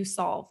problem that you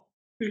solve.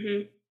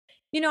 Hmm.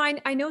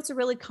 I know it's a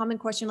really common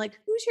question, like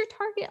who's your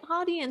target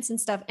audience and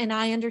stuff. And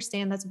I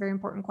understand that's a very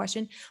important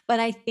question. But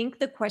I think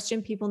the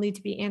question people need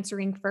to be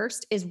answering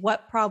first is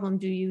what problem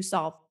do you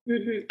solve?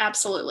 Hmm.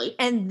 Absolutely.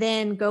 And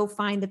then go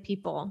find the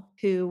people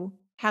who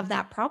have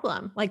that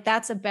problem. Like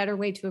that's a better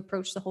way to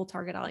approach the whole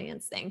target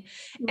audience thing.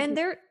 Hmm.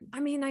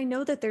 And I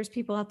know that there's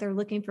people out there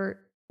looking for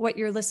what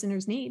your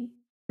listeners need.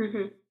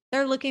 Hmm.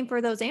 They're looking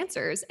for those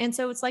answers. And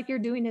so it's like you're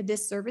doing a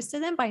disservice to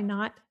them by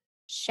not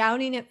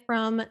shouting it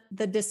from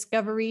the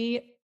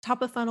discovery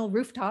top of funnel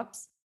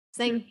rooftops,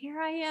 saying, here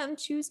I am,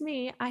 choose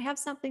me. I have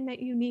something that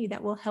you need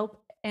that will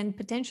help and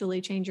potentially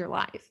change your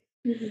life.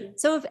 Hmm.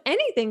 So, if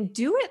anything,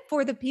 do it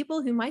for the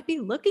people who might be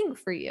looking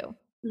for you.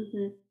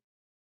 Hmm.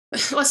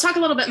 Let's talk a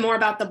little bit more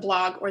about the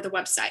blog or the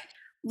website.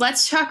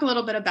 Let's talk a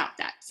little bit about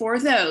that for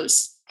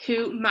those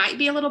who might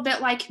be a little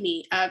bit like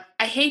me. I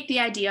hate the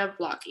idea of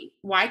blogging.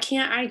 Why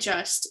can't I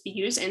just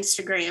use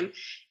Instagram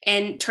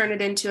and turn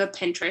it into a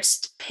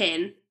Pinterest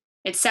pin,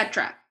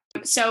 etc.?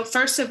 So,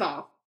 first of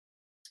all,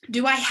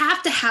 do I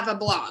have to have a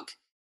blog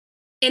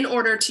in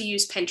order to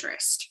use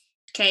Pinterest?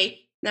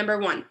 Okay, number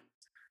one.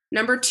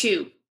 Number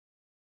two,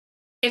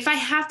 if I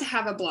have to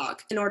have a blog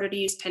in order to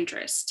use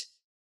Pinterest,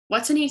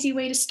 what's an easy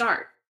way to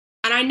start?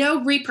 And I know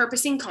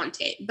repurposing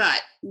content,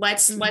 but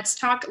let's Mm, let's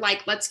talk,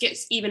 like, let's get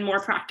even more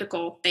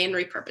practical than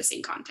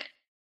repurposing content.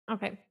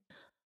 okay.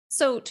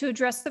 So, to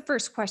address the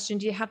first question,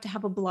 do you have to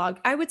have a blog?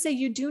 I would say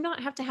you do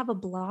not have to have a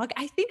blog.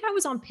 I think I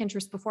was on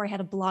Pinterest before I had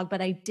a blog, but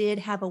I did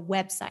have a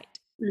website.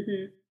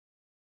 Hmm.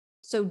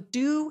 So,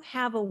 do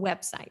have a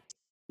website.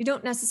 You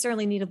don't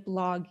necessarily need a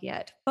blog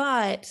yet,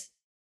 but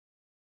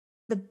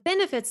the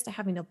benefits to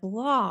having a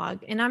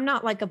blog, and I'm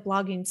not like a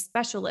blogging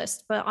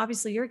specialist, but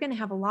obviously you're going to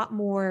have a lot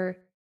more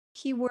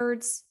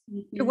keywords.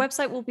 Your Hmm.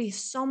 website will be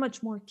so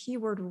much more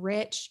keyword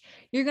rich.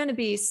 You're going to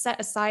be set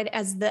aside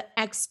as the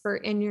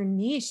expert in your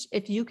niche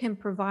if you can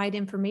provide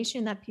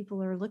information that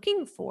people are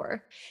looking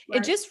for. It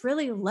Right. just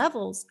really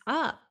levels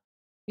up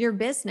your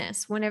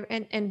business whenever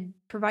and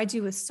provides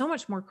you with so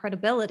much more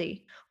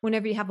credibility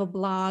whenever you have a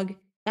blog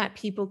that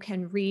people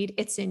can read.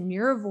 It's in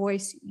your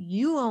voice,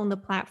 you own the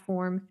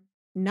platform,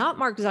 not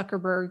Mark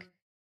Zuckerberg,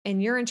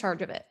 and you're in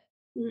charge of it.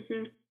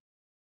 Mm-hmm.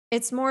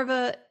 It's more of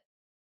a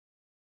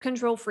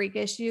control freak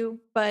issue,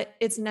 but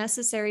it's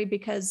necessary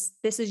because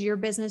this is your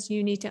business.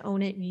 You need to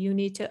own it. You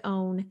need to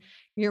own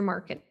your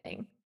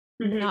marketing,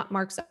 Mm-hmm. not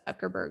Mark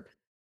Zuckerberg.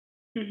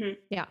 Mm-hmm.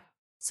 Yeah.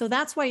 So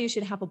that's why you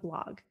should have a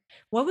blog.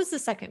 What was the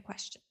second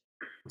question?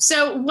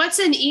 So, what's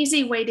an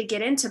easy way to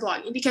get into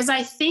blogging? Because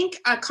I think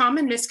a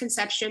common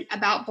misconception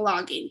about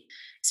blogging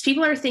is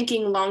people are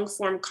thinking long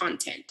form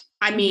content.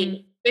 I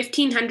mean,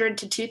 1,500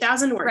 to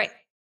 2,000 words. Right.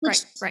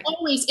 Which right.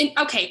 always in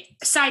okay,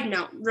 side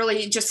note,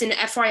 really just an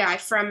FYI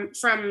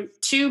from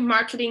two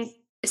marketing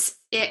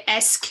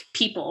esque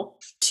people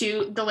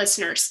to the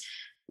listeners.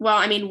 Well,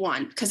 I mean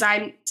one, because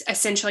I'm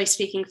essentially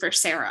speaking for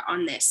Sarah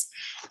on this.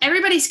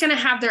 Everybody's gonna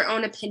have their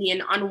own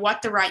opinion on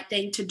what the right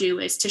thing to do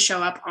is to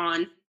show up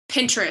on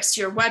Pinterest,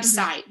 your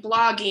website,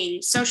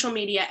 blogging, social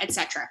media,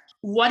 etc.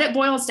 What it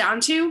boils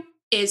down to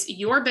is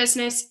your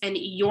business and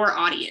your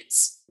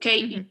audience. Okay.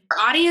 Your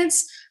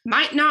audience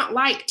might not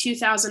like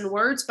 2,000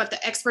 words, but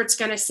the expert's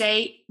going to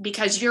say,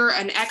 because you're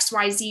an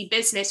XYZ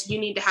business, you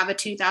need to have a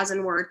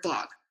 2,000 word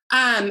blog.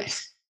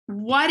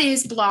 What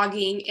is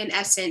blogging in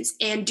essence?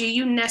 And do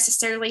you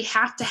necessarily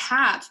have to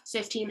have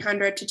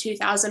 1,500 to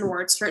 2,000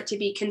 words for it to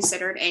be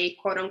considered a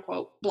quote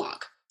unquote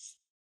blog?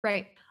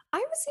 Right. I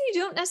would say you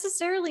don't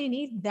necessarily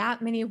need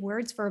that many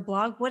words for a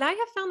blog. What I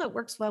have found that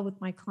works well with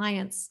my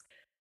clients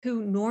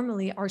who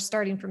normally are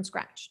starting from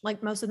scratch,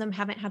 like most of them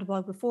haven't had a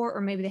blog before,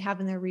 or maybe they have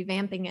and they're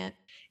revamping it,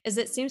 is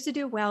it seems to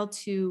do well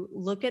to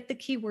look at the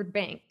keyword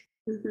bank.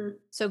 Mm-hmm.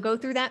 So go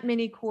through that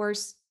mini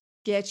course,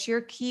 get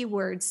your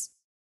keywords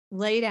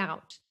laid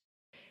out,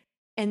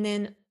 and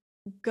then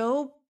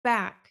go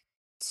back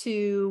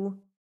to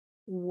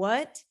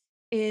what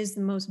is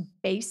the most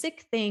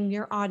basic thing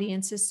your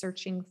audience is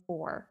searching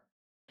for.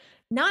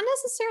 Not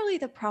necessarily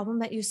the problem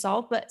that you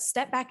solve, but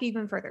step back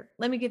even further.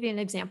 Let me give you an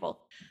example.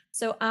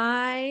 So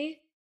I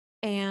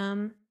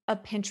am a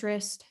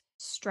Pinterest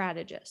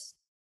strategist.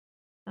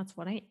 That's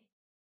what I am.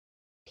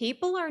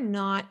 People are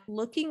not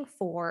looking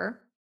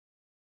for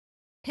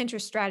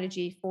Pinterest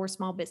strategy for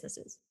small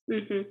businesses.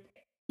 Mm-hmm.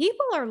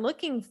 People are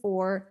looking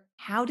for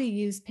how to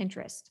use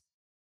Pinterest.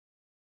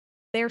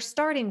 They're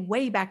starting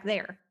way back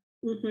there.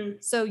 Mm-hmm.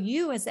 So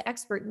you as the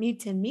expert need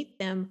to meet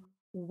them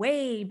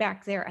way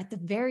back there at the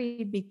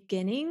very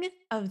beginning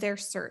of their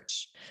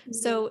search. Mm-hmm.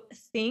 So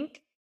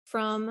think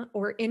from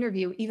or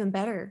interview, even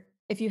better.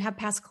 If you have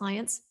past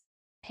clients,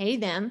 pay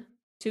them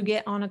to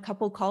get on a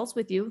couple calls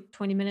with you,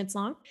 20 minutes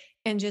long,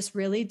 and just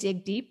really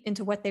dig deep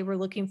into what they were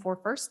looking for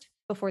first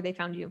before they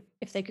found you,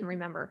 if they can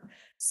remember.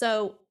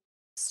 So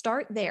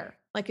start there.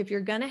 Like if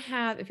you're going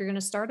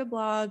to start a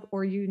blog,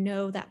 or you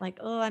know that like,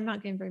 oh, I'm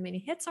not getting very many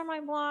hits on my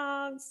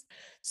blogs,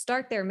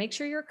 start there. Make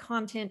sure your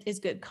content is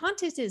good.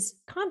 Content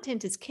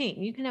is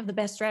king. You can have the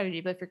best strategy,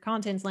 but if your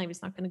content's lame,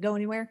 it's not going to go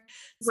anywhere.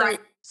 So Right.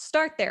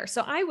 Start there.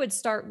 So I would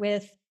start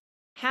with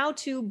how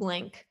to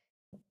blank.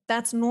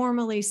 That's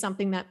normally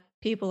something that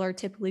people are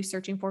typically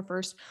searching for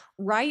first.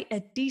 Write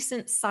a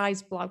decent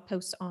sized blog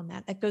post on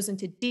that goes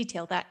into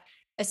detail, that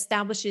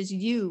establishes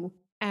you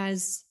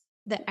as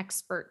the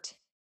expert.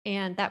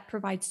 And that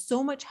provides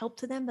so much help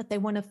to them that they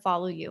want to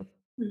follow you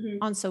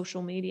on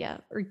social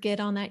media or get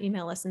on that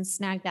email list and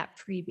snag that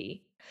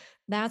freebie.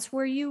 That's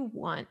where you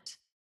want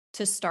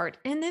to start.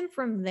 And then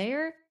from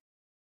there,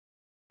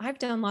 I've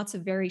done lots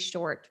of very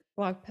short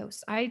blog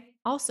posts. I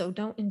also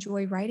don't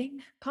enjoy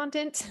writing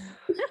content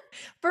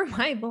for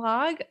my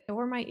blog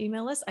or my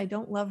email list. I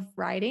don't love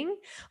writing,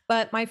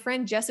 but my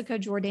friend Jessica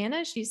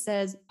Jordana, she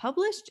says,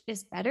 published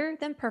is better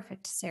than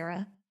perfect,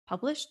 Sarah.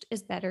 Published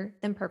is better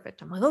than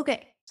perfect. I'm like,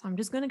 okay, so I'm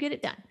just going to get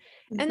it done.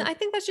 And I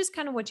think that's just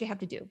kind of what you have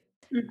to do.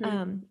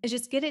 Is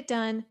just get it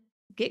done,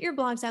 get your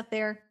blogs out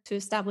there to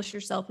establish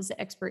yourself as an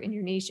expert in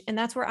your niche. And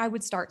that's where I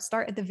would start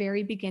at the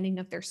very beginning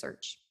of their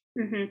search.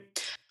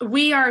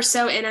 We are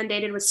so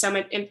inundated with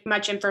so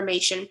much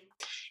information.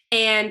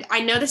 And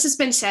I know this has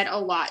been said a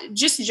lot,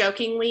 just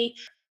jokingly.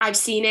 I've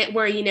seen it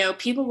where,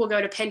 people will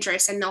go to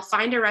Pinterest and they'll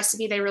find a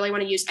recipe they really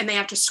want to use, and they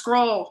have to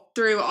scroll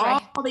through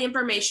all the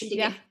information to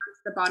get to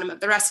the bottom of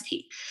the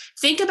recipe.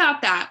 Think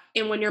about that.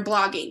 And when you're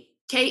blogging,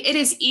 okay, it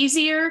is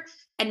easier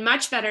and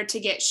much better to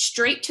get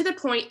straight to the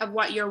point of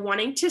what you're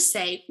wanting to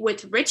say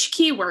with rich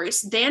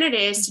keywords than it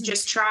is to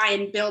just try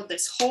and build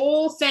this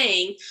whole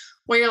thing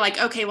where you're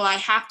like, okay, well, I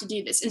have to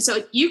do this. And so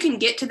if you can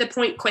get to the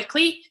point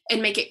quickly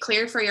and make it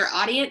clear for your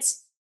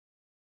audience,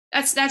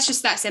 that's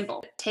just that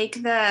simple.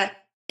 Take the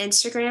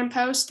Instagram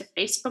post, the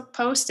Facebook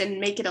post, and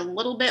make it a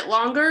little bit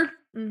longer.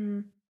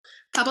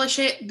 Publish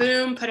it,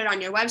 boom, put it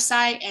on your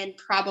website, and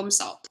problem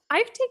solved.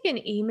 I've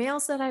taken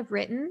emails that I've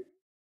written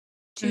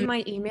to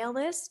my email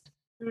list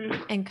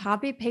and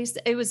copy paste.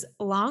 It was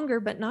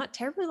longer, but not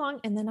terribly long.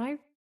 And then I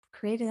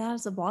created that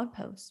as a blog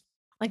post.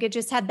 Like it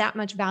just had that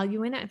much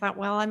value in it. I thought,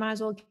 well, I might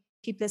as well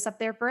keep this up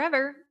there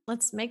forever.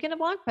 Let's make it a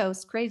blog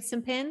post, create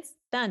some pins,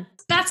 done.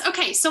 That's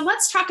okay. So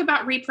let's talk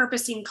about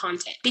repurposing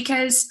content,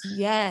 because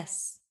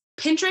yes,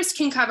 Pinterest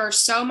can cover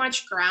so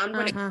much ground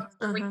when it comes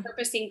to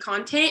repurposing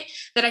content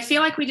that I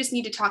feel like we just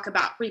need to talk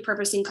about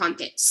repurposing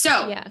content.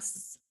 So,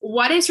 yes.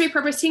 What is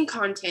repurposing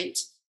content,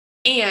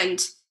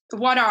 and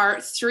what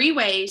are 3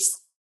 ways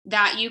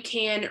that you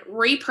can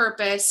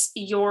repurpose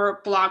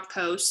your blog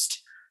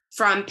post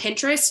from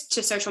Pinterest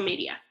to social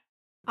media?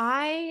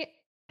 I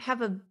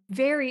have a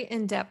very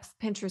in-depth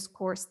Pinterest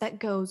course that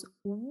goes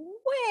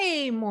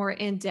way more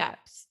in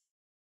depth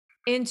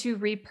into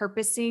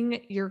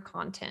repurposing your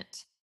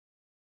content.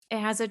 It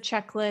has a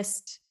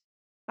checklist.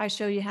 I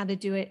show you how to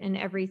do it and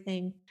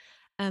everything.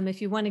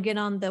 If you want to get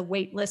on the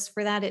wait list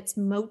for that, it's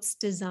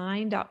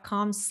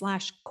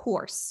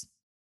moatsdesign.com/course.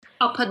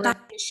 I'll put that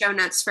in the show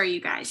notes for you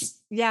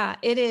guys. Yeah,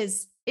 it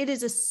is. It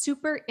is a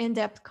super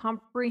in-depth,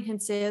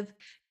 comprehensive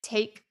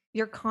take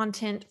your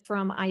content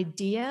from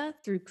idea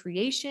through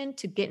creation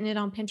to getting it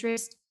on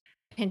Pinterest,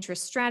 Pinterest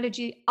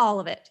strategy, all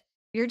of it.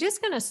 You're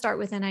just going to start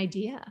with an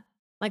idea.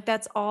 Like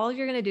that's all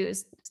you're going to do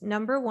is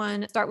number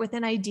 1, start with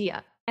an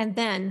idea. And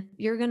then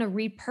you're going to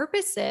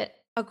repurpose it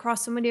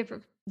across so many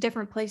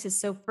different places.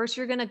 So first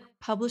you're going to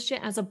publish it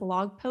as a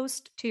blog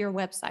post to your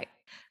website.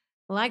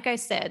 Like I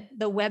said,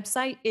 the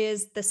website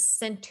is the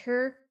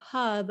center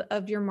hub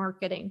of your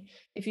marketing.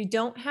 If you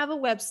don't have a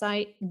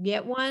website,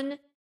 get one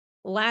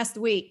last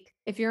week.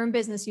 If you're in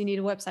business, you need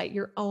a website,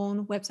 your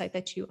own website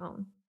that you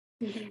own.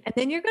 And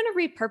then you're going to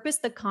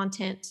repurpose the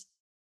content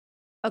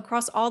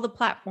across all the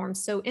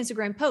platforms. So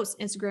Instagram posts,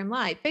 Instagram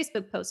live,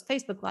 Facebook posts,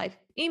 Facebook live,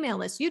 email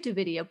list, YouTube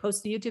video,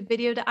 post a YouTube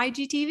video to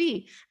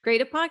IGTV,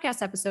 create a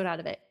podcast episode out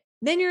of it.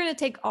 Then you're going to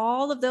take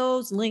all of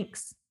those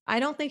links. I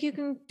don't think you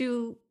can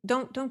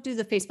don't do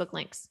the Facebook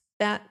links.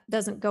 That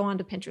doesn't go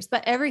onto Pinterest,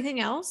 but everything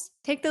else,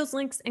 take those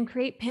links and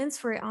create pins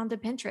for it onto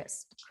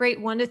Pinterest.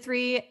 Create 1 to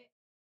 3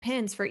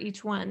 pins for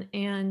each one.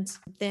 And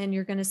then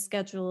you're going to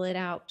schedule it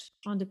out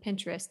onto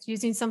Pinterest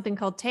using something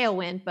called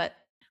Tailwind, but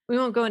we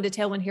won't go into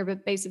Tailwind here,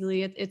 but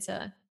basically it's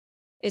a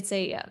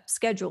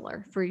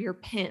scheduler for your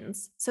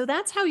pins. So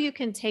that's how you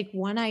can take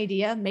one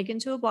idea, make it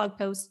into a blog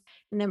post,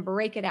 and then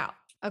break it out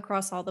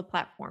across all the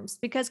platforms.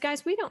 Because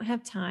guys, we don't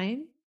have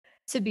time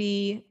to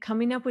be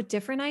coming up with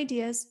different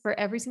ideas for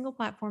every single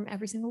platform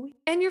every single week.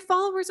 And your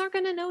followers aren't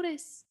going to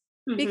notice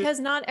because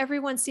not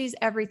everyone sees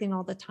everything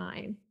all the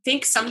time. I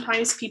think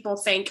sometimes people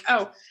think,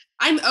 oh,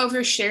 I'm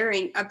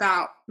oversharing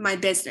about my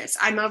business.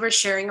 I'm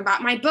oversharing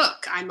about my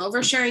book. I'm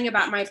oversharing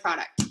about my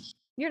product.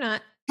 You're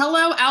not.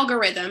 Hello,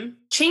 algorithm.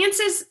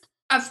 Chances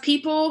of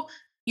people,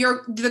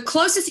 the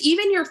closest,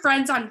 even your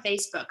friends on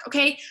Facebook.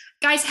 Okay,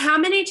 guys, how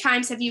many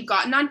times have you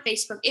gotten on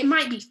Facebook? It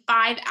might be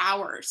 5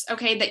 hours,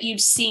 okay, that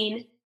you've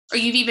seen or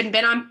you've even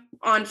been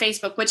on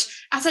Facebook,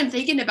 which as I'm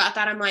thinking about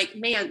that, I'm like,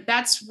 man,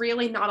 that's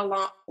really not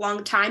a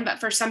long time. But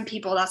for some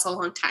people, that's a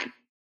long time.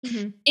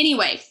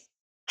 Anyway,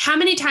 how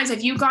many times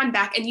have you gone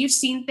back and you've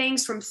seen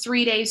things from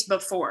 3 days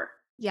before?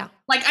 Yeah.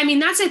 Like, I mean,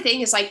 that's the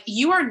thing is like,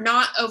 you are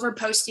not over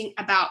posting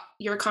about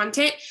your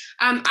content.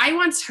 I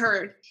once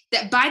heard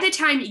that by the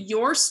time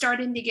you're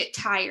starting to get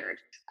tired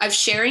of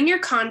sharing your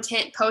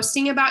content,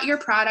 posting about your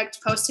product,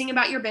 posting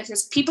about your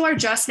business, people are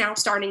just now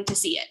starting to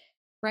see it.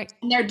 Right.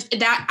 And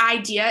that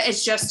idea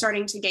is just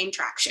starting to gain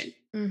traction.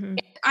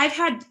 I've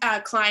had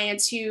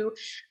clients who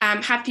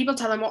have people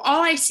tell them, well,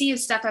 all I see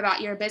is stuff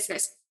about your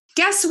business.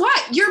 Guess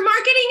what? Your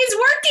marketing is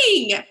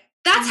working.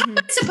 That's how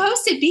it's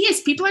supposed to be, is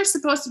people are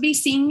supposed to be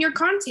seeing your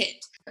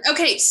content.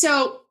 Okay,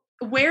 so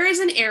where is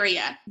an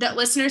area that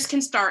listeners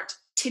can start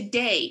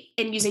today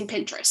in using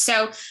Pinterest?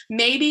 So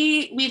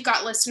maybe we've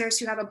got listeners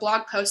who have a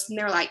blog post and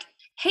they're like,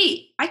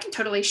 hey, I can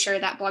totally share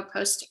that blog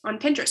post on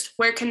Pinterest.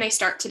 Where can they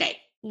start today?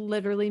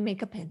 Literally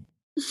make a pin.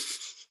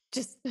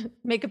 Just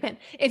make a pin.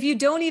 If you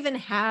don't even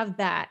have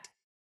that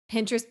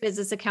Pinterest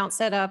business account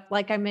set up,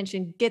 like I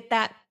mentioned, get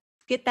that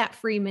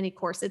free mini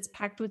course. It's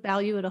packed with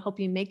value. It'll help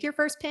you make your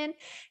first pin.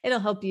 It'll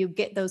help you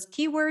get those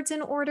keywords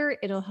in order.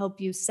 It'll help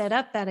you set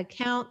up that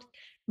account.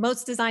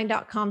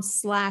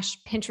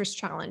 moatsdesign.com/Pinterest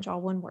challenge,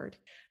 all one word.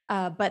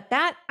 But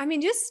that, I mean,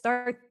 just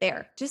start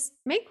there. Just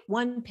make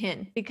one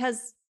pin,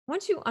 because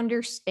once you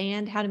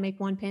understand how to make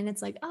one pin,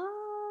 it's like,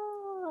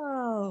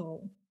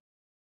 oh,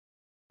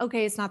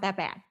 okay, it's not that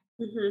bad.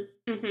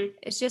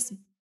 It's just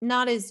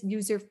not as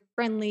user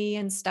friendly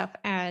and stuff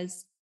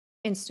as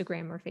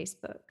Instagram or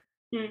Facebook.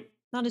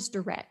 Not as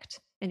direct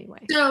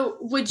anyway. So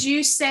would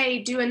you say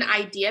do an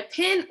idea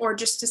pin or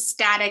just a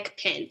static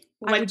pin?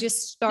 I would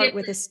just start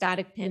with a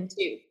static pin.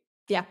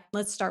 Yeah,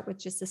 let's start with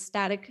just a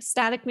static.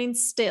 Static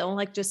means still,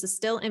 like just a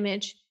still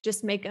image.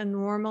 Just make a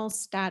normal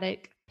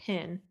static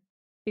pin,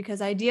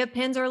 because idea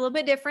pins are a little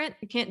bit different.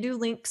 You can't do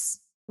links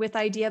with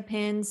idea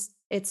pins.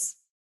 It's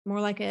more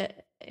like a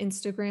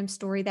Instagram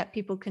story that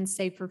people can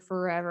save for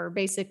forever.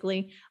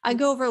 Basically, I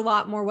go over a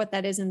lot more what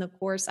that is in the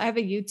course. I have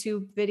a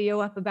YouTube video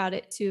up about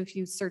it too. If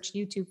you search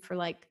YouTube for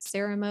like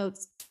Sarah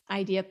Moats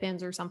idea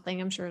pins or something,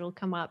 I'm sure it'll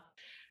come up.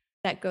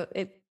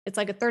 It's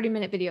like a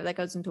 30-minute video that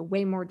goes into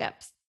way more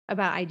depth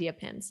about idea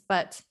pins.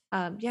 But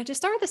yeah,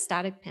 just start with a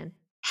static pin.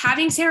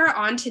 Having Sarah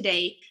on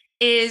today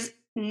is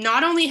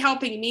not only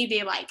helping me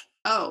be like,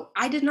 oh,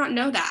 I did not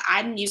know that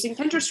I'm using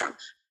Pinterest wrong,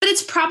 but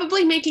it's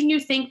probably making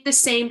you think the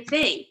same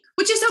thing,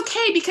 which is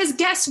okay because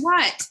guess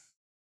what?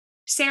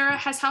 Sarah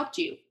has helped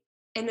you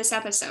in this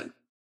episode.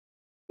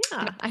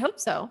 Yeah, I hope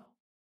so.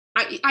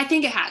 I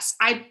think it has.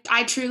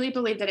 I truly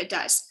believe that it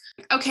does.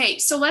 Okay,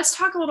 so let's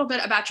talk a little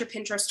bit about your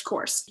Pinterest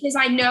course, because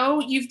I know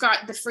you've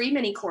got the free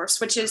mini course,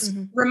 which is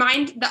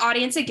remind the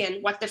audience again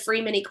what the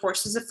free mini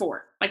course is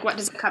for. Like, what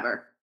does it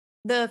cover?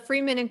 The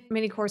free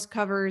mini course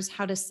covers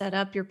how to set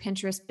up your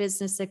Pinterest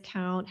business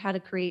account, how to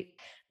create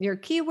your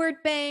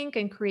keyword bank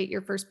and create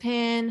your first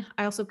pin.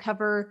 I also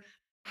cover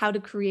how to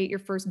create your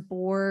first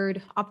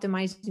board,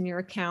 optimizing your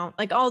account,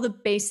 like all the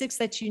basics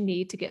that you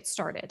need to get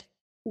started.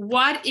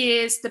 What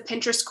is the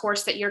Pinterest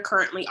course that you're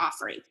currently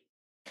offering?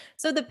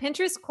 So the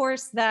Pinterest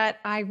course that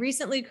I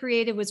recently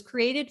created was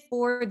created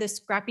for the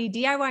scrappy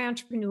DIY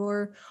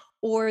entrepreneur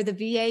or the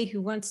VA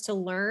who wants to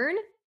learn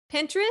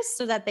Pinterest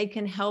so that they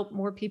can help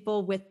more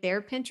people with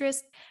their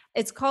Pinterest.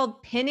 It's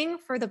called Pinning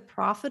for the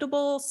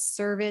Profitable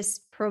Service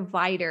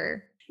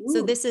Provider. So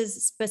Ooh. this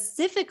is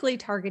specifically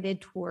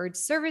targeted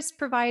towards service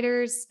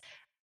providers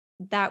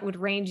that would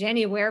range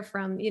anywhere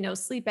from,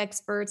 sleep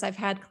experts. I've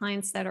had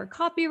clients that are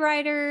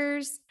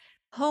copywriters,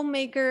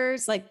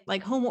 homemakers,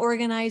 like home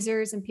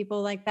organizers and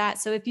people like that.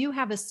 So if you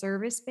have a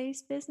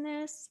service-based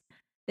business,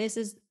 this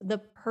is the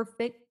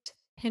perfect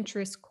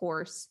Pinterest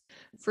course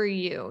for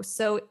you.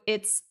 So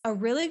it's a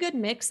really good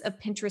mix of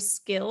Pinterest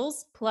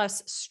skills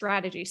plus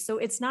strategy. So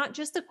it's not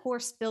just a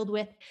course filled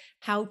with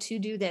how to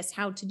do this,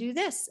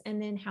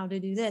 and then how to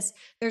do this.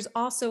 There's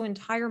also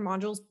entire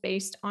modules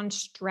based on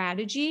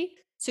strategy.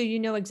 So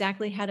you know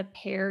exactly how to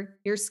pair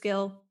your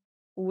skill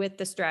with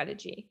the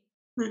strategy.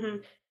 Mm-hmm.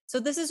 So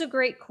this is a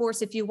great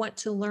course if you want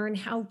to learn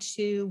how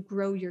to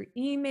grow your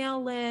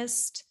email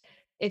list,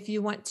 if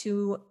you want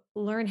to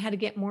learn how to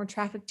get more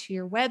traffic to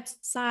your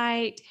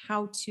website,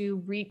 how to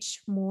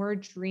reach more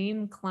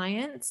dream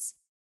clients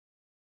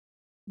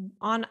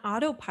on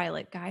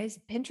autopilot, guys.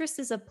 Pinterest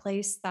is a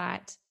place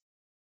that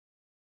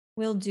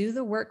will do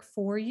the work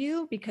for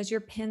you because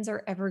your pins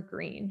are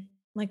evergreen.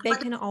 Like they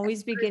can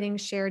always be getting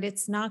shared.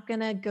 It's not going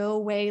to go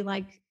away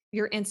like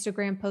your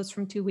Instagram post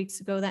from 2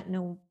 weeks ago that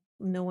no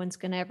one's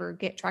going to ever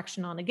get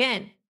traction on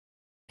again.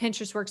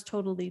 Pinterest works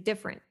totally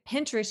different.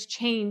 Pinterest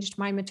changed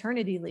my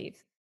maternity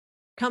leave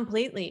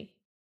completely.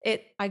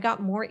 I got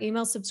more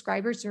email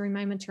subscribers during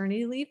my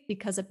maternity leave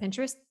because of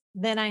Pinterest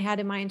than I had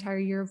in my entire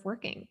year of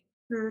working.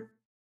 Mm-hmm.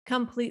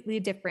 Completely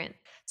different.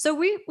 So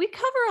we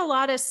cover a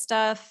lot of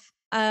stuff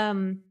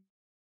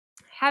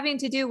having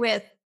to do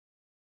with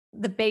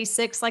the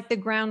basics, like the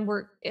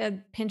groundwork.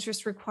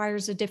 Pinterest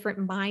requires a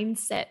different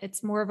mindset.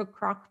 It's more of a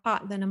crock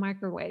pot than a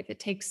microwave. It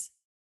takes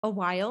a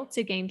while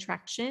to gain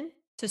traction,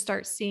 to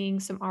start seeing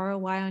some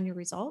ROI on your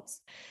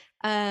results.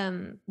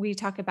 We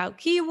talk about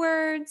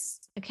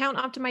keywords, account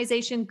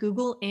optimization,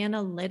 Google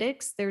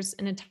Analytics. There's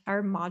an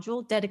entire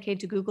module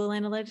dedicated to Google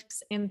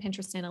Analytics and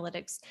Pinterest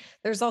Analytics.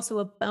 There's also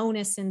a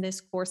bonus in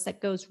this course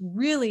that goes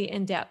really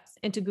in depth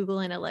into Google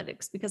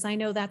Analytics, because I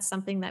know that's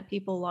something that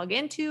people log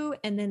into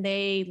and then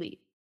they leave.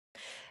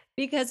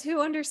 Because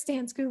who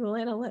understands Google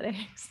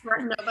Analytics?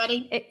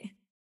 Nobody.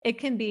 It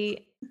can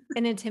be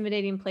an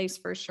intimidating place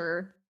for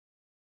sure.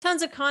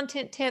 Tons of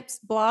content tips,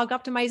 blog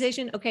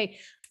optimization. Okay,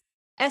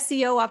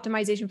 SEO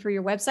optimization for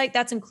your website,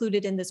 that's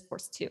included in this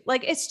course too.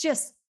 Like it's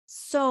just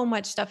so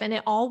much stuff and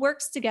it all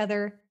works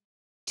together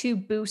to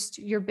boost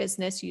your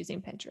business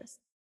using Pinterest.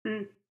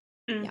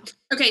 Yeah.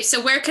 Okay, so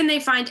where can they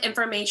find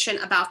information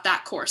about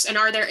that course? And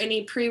are there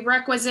any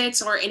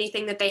prerequisites or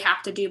anything that they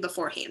have to do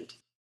beforehand?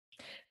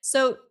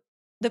 So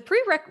the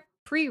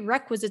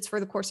prerequisites for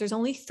the course, there's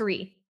only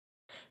 3.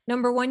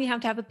 Number 1, you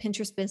have to have a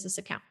Pinterest business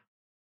account.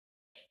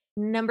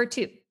 Number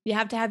 2, you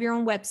have to have your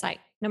own website.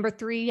 Number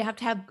 3, you have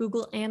to have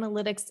Google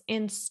Analytics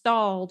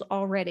installed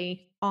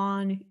already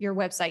on your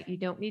website. You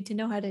don't need to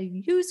know how to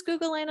use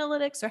Google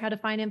Analytics or how to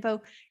find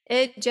info.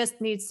 It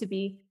just needs to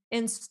be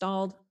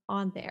installed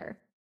on there.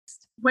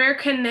 Where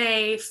can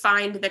they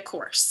find the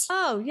course?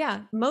 Oh,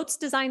 yeah.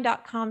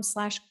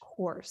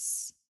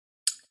 moatsdesign.com/course.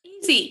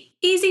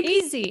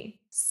 Easy.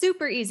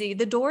 Super easy.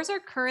 The doors are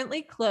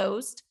currently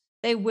closed.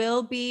 They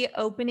will be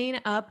opening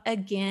up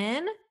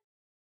again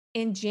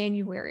in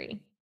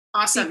January.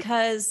 Awesome.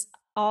 Because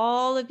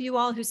all of you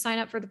all who sign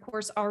up for the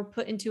course are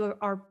put into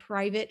our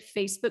private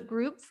Facebook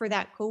group for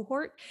that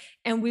cohort,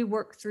 and we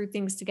work through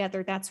things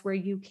together. That's where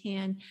you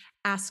can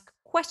ask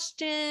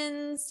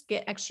questions,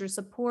 get extra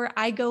support.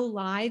 I go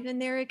live in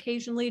there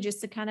occasionally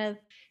just to kind of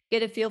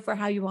get a feel for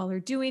how you all are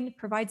doing,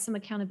 provide some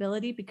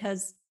accountability,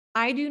 because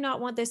I do not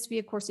want this to be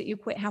a course that you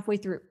quit halfway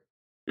through.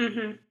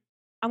 Mm-hmm.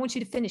 I want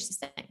you to finish this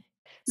thing.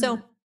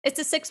 So it's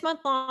a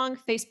 6-month-long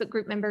Facebook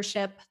group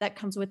membership that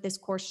comes with this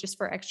course just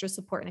for extra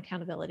support and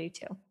accountability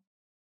too.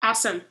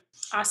 Awesome.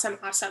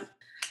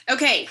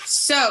 Okay,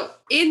 so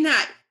in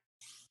that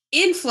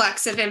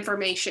influx of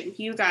information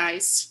you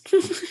guys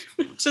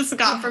just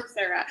got from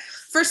Sarah,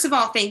 first of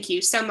all, thank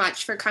you so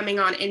much for coming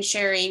on and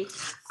sharing.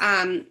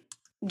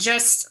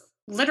 Just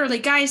literally,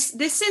 guys,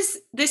 this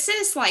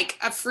is like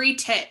a free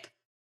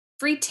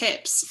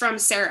tips from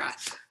Sarah.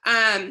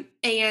 And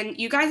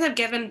you guys have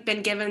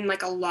been given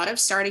like a lot of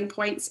starting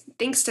points,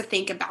 things to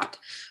think about.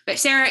 But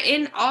Sarah,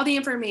 in all the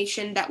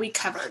information that we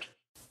covered,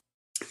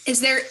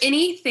 is there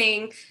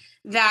anything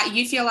that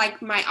you feel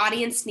like my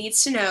audience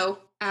needs to know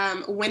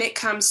when it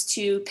comes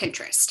to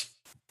Pinterest?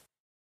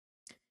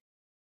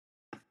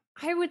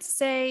 I would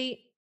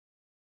say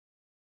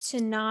to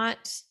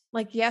not,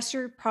 like, yes,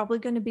 you're probably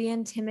going to be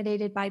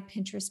intimidated by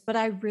Pinterest, but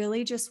I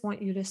really just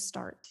want you to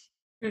start.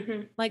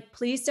 Mm-hmm. Like,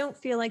 please don't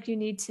feel like you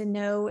need to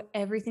know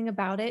everything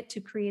about it to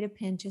create a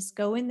pin. Just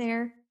go in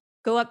there,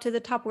 go up to the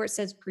top where it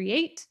says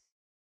create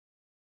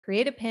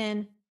a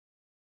pin,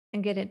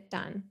 and get it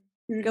done.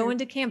 Mm-hmm. Go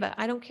into Canva.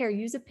 I don't care.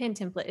 Use a pin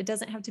template. It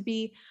doesn't have to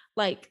be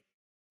like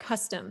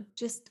custom.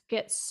 Just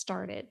get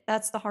started.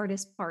 That's the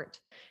hardest part.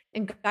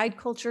 In guide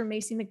culture,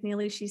 Macy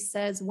McNeely, she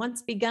says,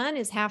 once begun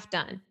is half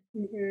done.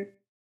 Mm-hmm.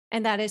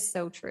 And that is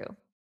so true.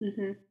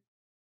 Mm-hmm.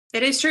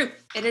 It is true.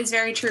 It is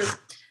very true.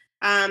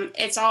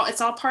 It's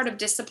all part of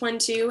discipline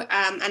too.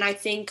 And I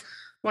think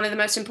one of the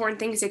most important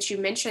things that you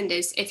mentioned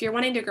is if you're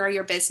wanting to grow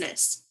your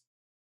business,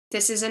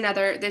 this is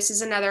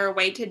another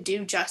way to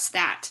do just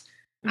that.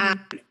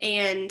 Mm-hmm.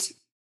 And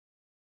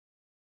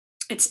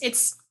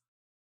it's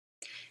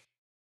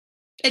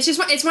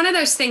one of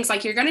those things,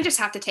 like, you're going to just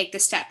have to take the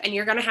step and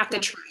you're going to have to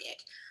try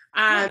it.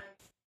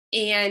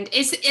 And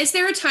is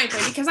there a time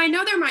frame? Because I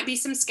know there might be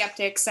some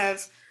skeptics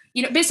of,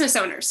 business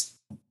owners.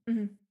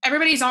 Mm-hmm.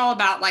 Everybody's all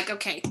about like,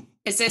 okay,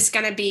 is this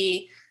going to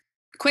be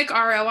quick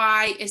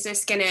ROI?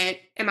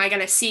 Am I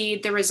going to see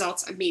the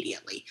results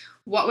immediately?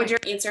 What would your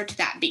answer to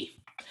that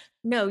be?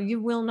 No, you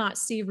will not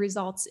see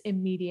results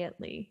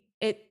immediately.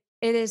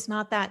 It is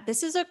not that.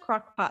 This is a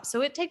crock pot.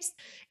 So it takes,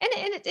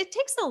 it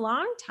takes a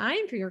long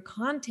time for your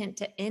content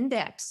to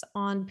index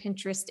on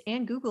Pinterest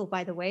and Google.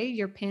 By the way,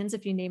 your pins,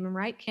 if you name them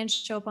right, can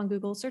show up on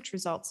Google search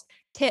results.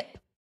 Tip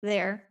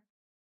there.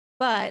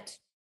 But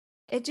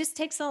it just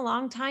takes a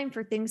long time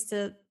for things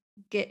to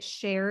get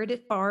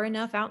shared far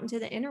enough out into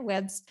the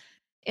interwebs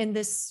in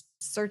this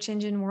search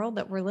engine world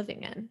that we're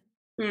living in.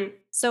 Mm.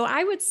 So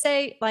I would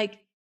say, like,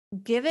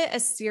 give it a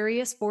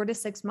serious 4 to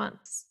 6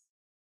 months.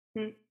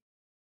 Mm.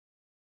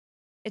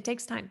 It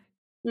takes time.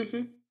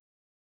 Mm-hmm.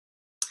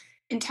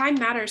 And time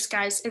matters,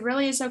 guys. It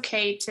really is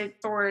okay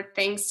for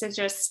things to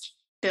just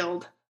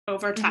build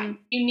over time.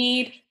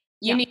 Mm-hmm.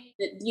 You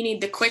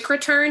need the quick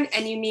return,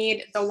 and you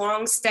need the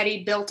long,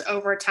 steady, built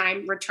over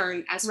time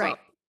return as well.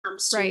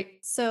 Right.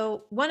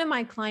 So one of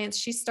my clients,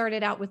 she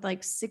started out with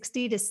like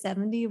 60 to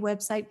 70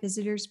 website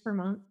visitors per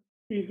month.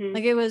 Mm-hmm.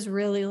 Like, it was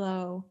really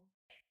low.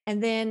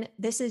 And then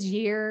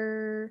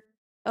it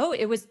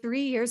was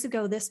 3 years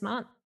ago this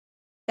month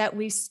that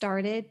we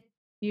started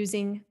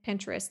using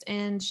Pinterest,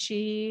 and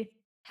she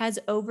has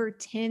over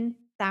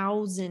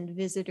 10,000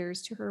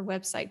 visitors to her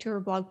website, to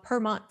her blog per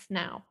month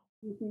now,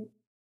 mm-hmm.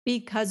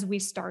 because we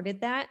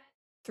started that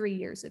 3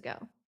 years ago.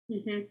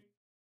 Mm-hmm.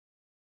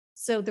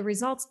 So the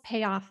results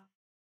pay off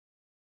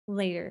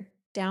later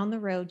down the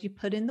road. You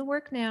put in the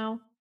work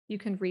now, you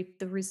can reap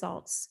the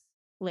results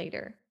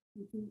later.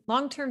 Mm-hmm.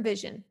 Long-term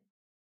vision.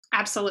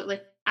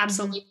 Absolutely.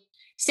 Mm-hmm.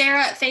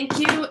 Sarah, thank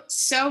you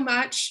so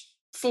much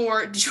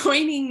for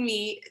joining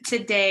me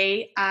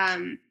today.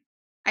 And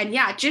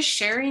yeah, just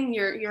sharing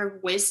your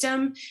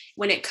wisdom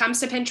when it comes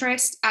to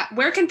Pinterest.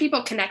 Where can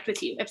people connect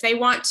with you if they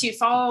want to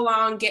follow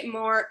along, get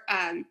more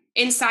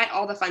insight,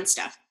 all the fun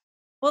stuff?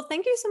 Well,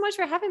 thank you so much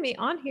for having me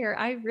on here.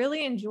 I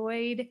really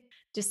enjoyed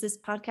just this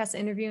podcast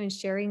interview and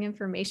sharing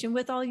information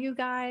with all you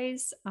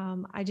guys.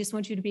 I just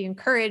want you to be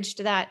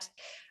encouraged that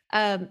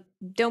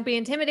don't be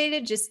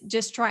intimidated.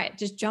 Just try it.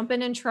 Just jump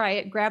in and try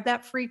it. Grab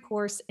that free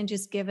course and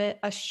just give it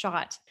a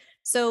shot.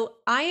 So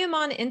I am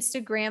on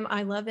Instagram.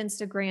 I love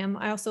Instagram.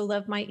 I also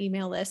love my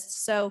email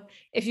list. So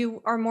if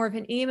you are more of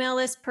an email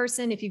list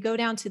person, if you go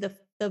down to the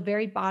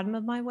very bottom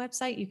of my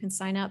website, you can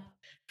sign up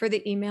for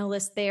the email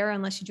list there,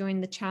 unless you join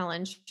the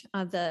challenge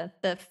of the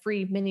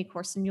free mini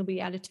course, and you'll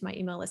be added to my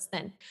email list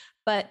then.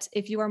 But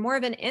if you are more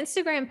of an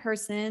Instagram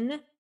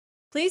person,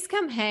 please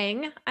come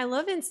hang. I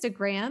love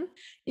Instagram.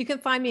 You can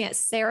find me at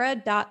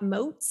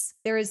sarah.moats.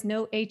 There is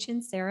no H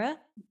in Sarah.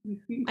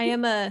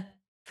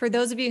 For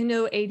those of you who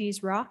know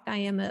 80s rock, I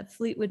am a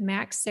Fleetwood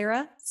Mac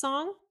Sarah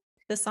song.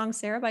 The song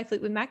Sarah by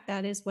Fleetwood Mac,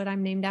 that is what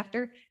I'm named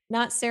after,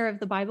 not Sarah of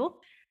the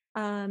Bible.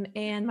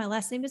 And my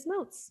last name is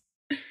Moats.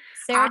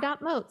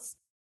 Sarah.moats.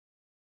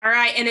 All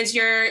right. And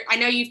I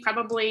know you've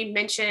probably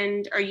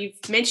mentioned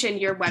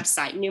your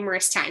website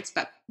numerous times,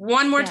 but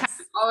one more time,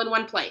 all in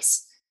one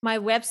place. My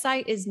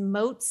website is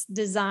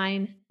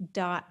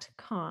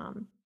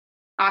moatsdesign.com.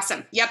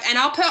 Awesome. Yep. And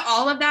I'll put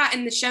all of that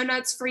in the show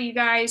notes for you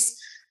guys.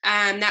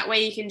 That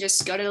way you can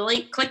just go to the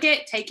link, click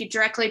it, take you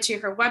directly to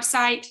her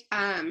website,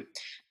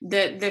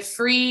 the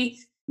free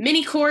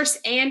mini course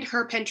and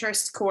her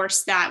Pinterest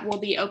course that will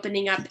be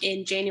opening up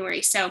in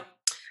January. So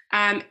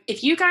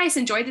if you guys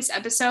enjoyed this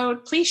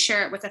episode, please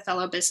share it with a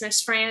fellow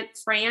business friend.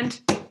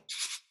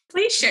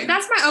 Please share.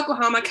 That's my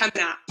Oklahoma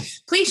coming out.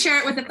 Please share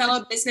it with a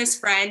fellow business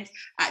friend.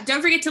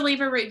 Don't forget to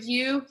leave a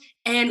review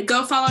and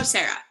go follow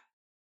Sarah.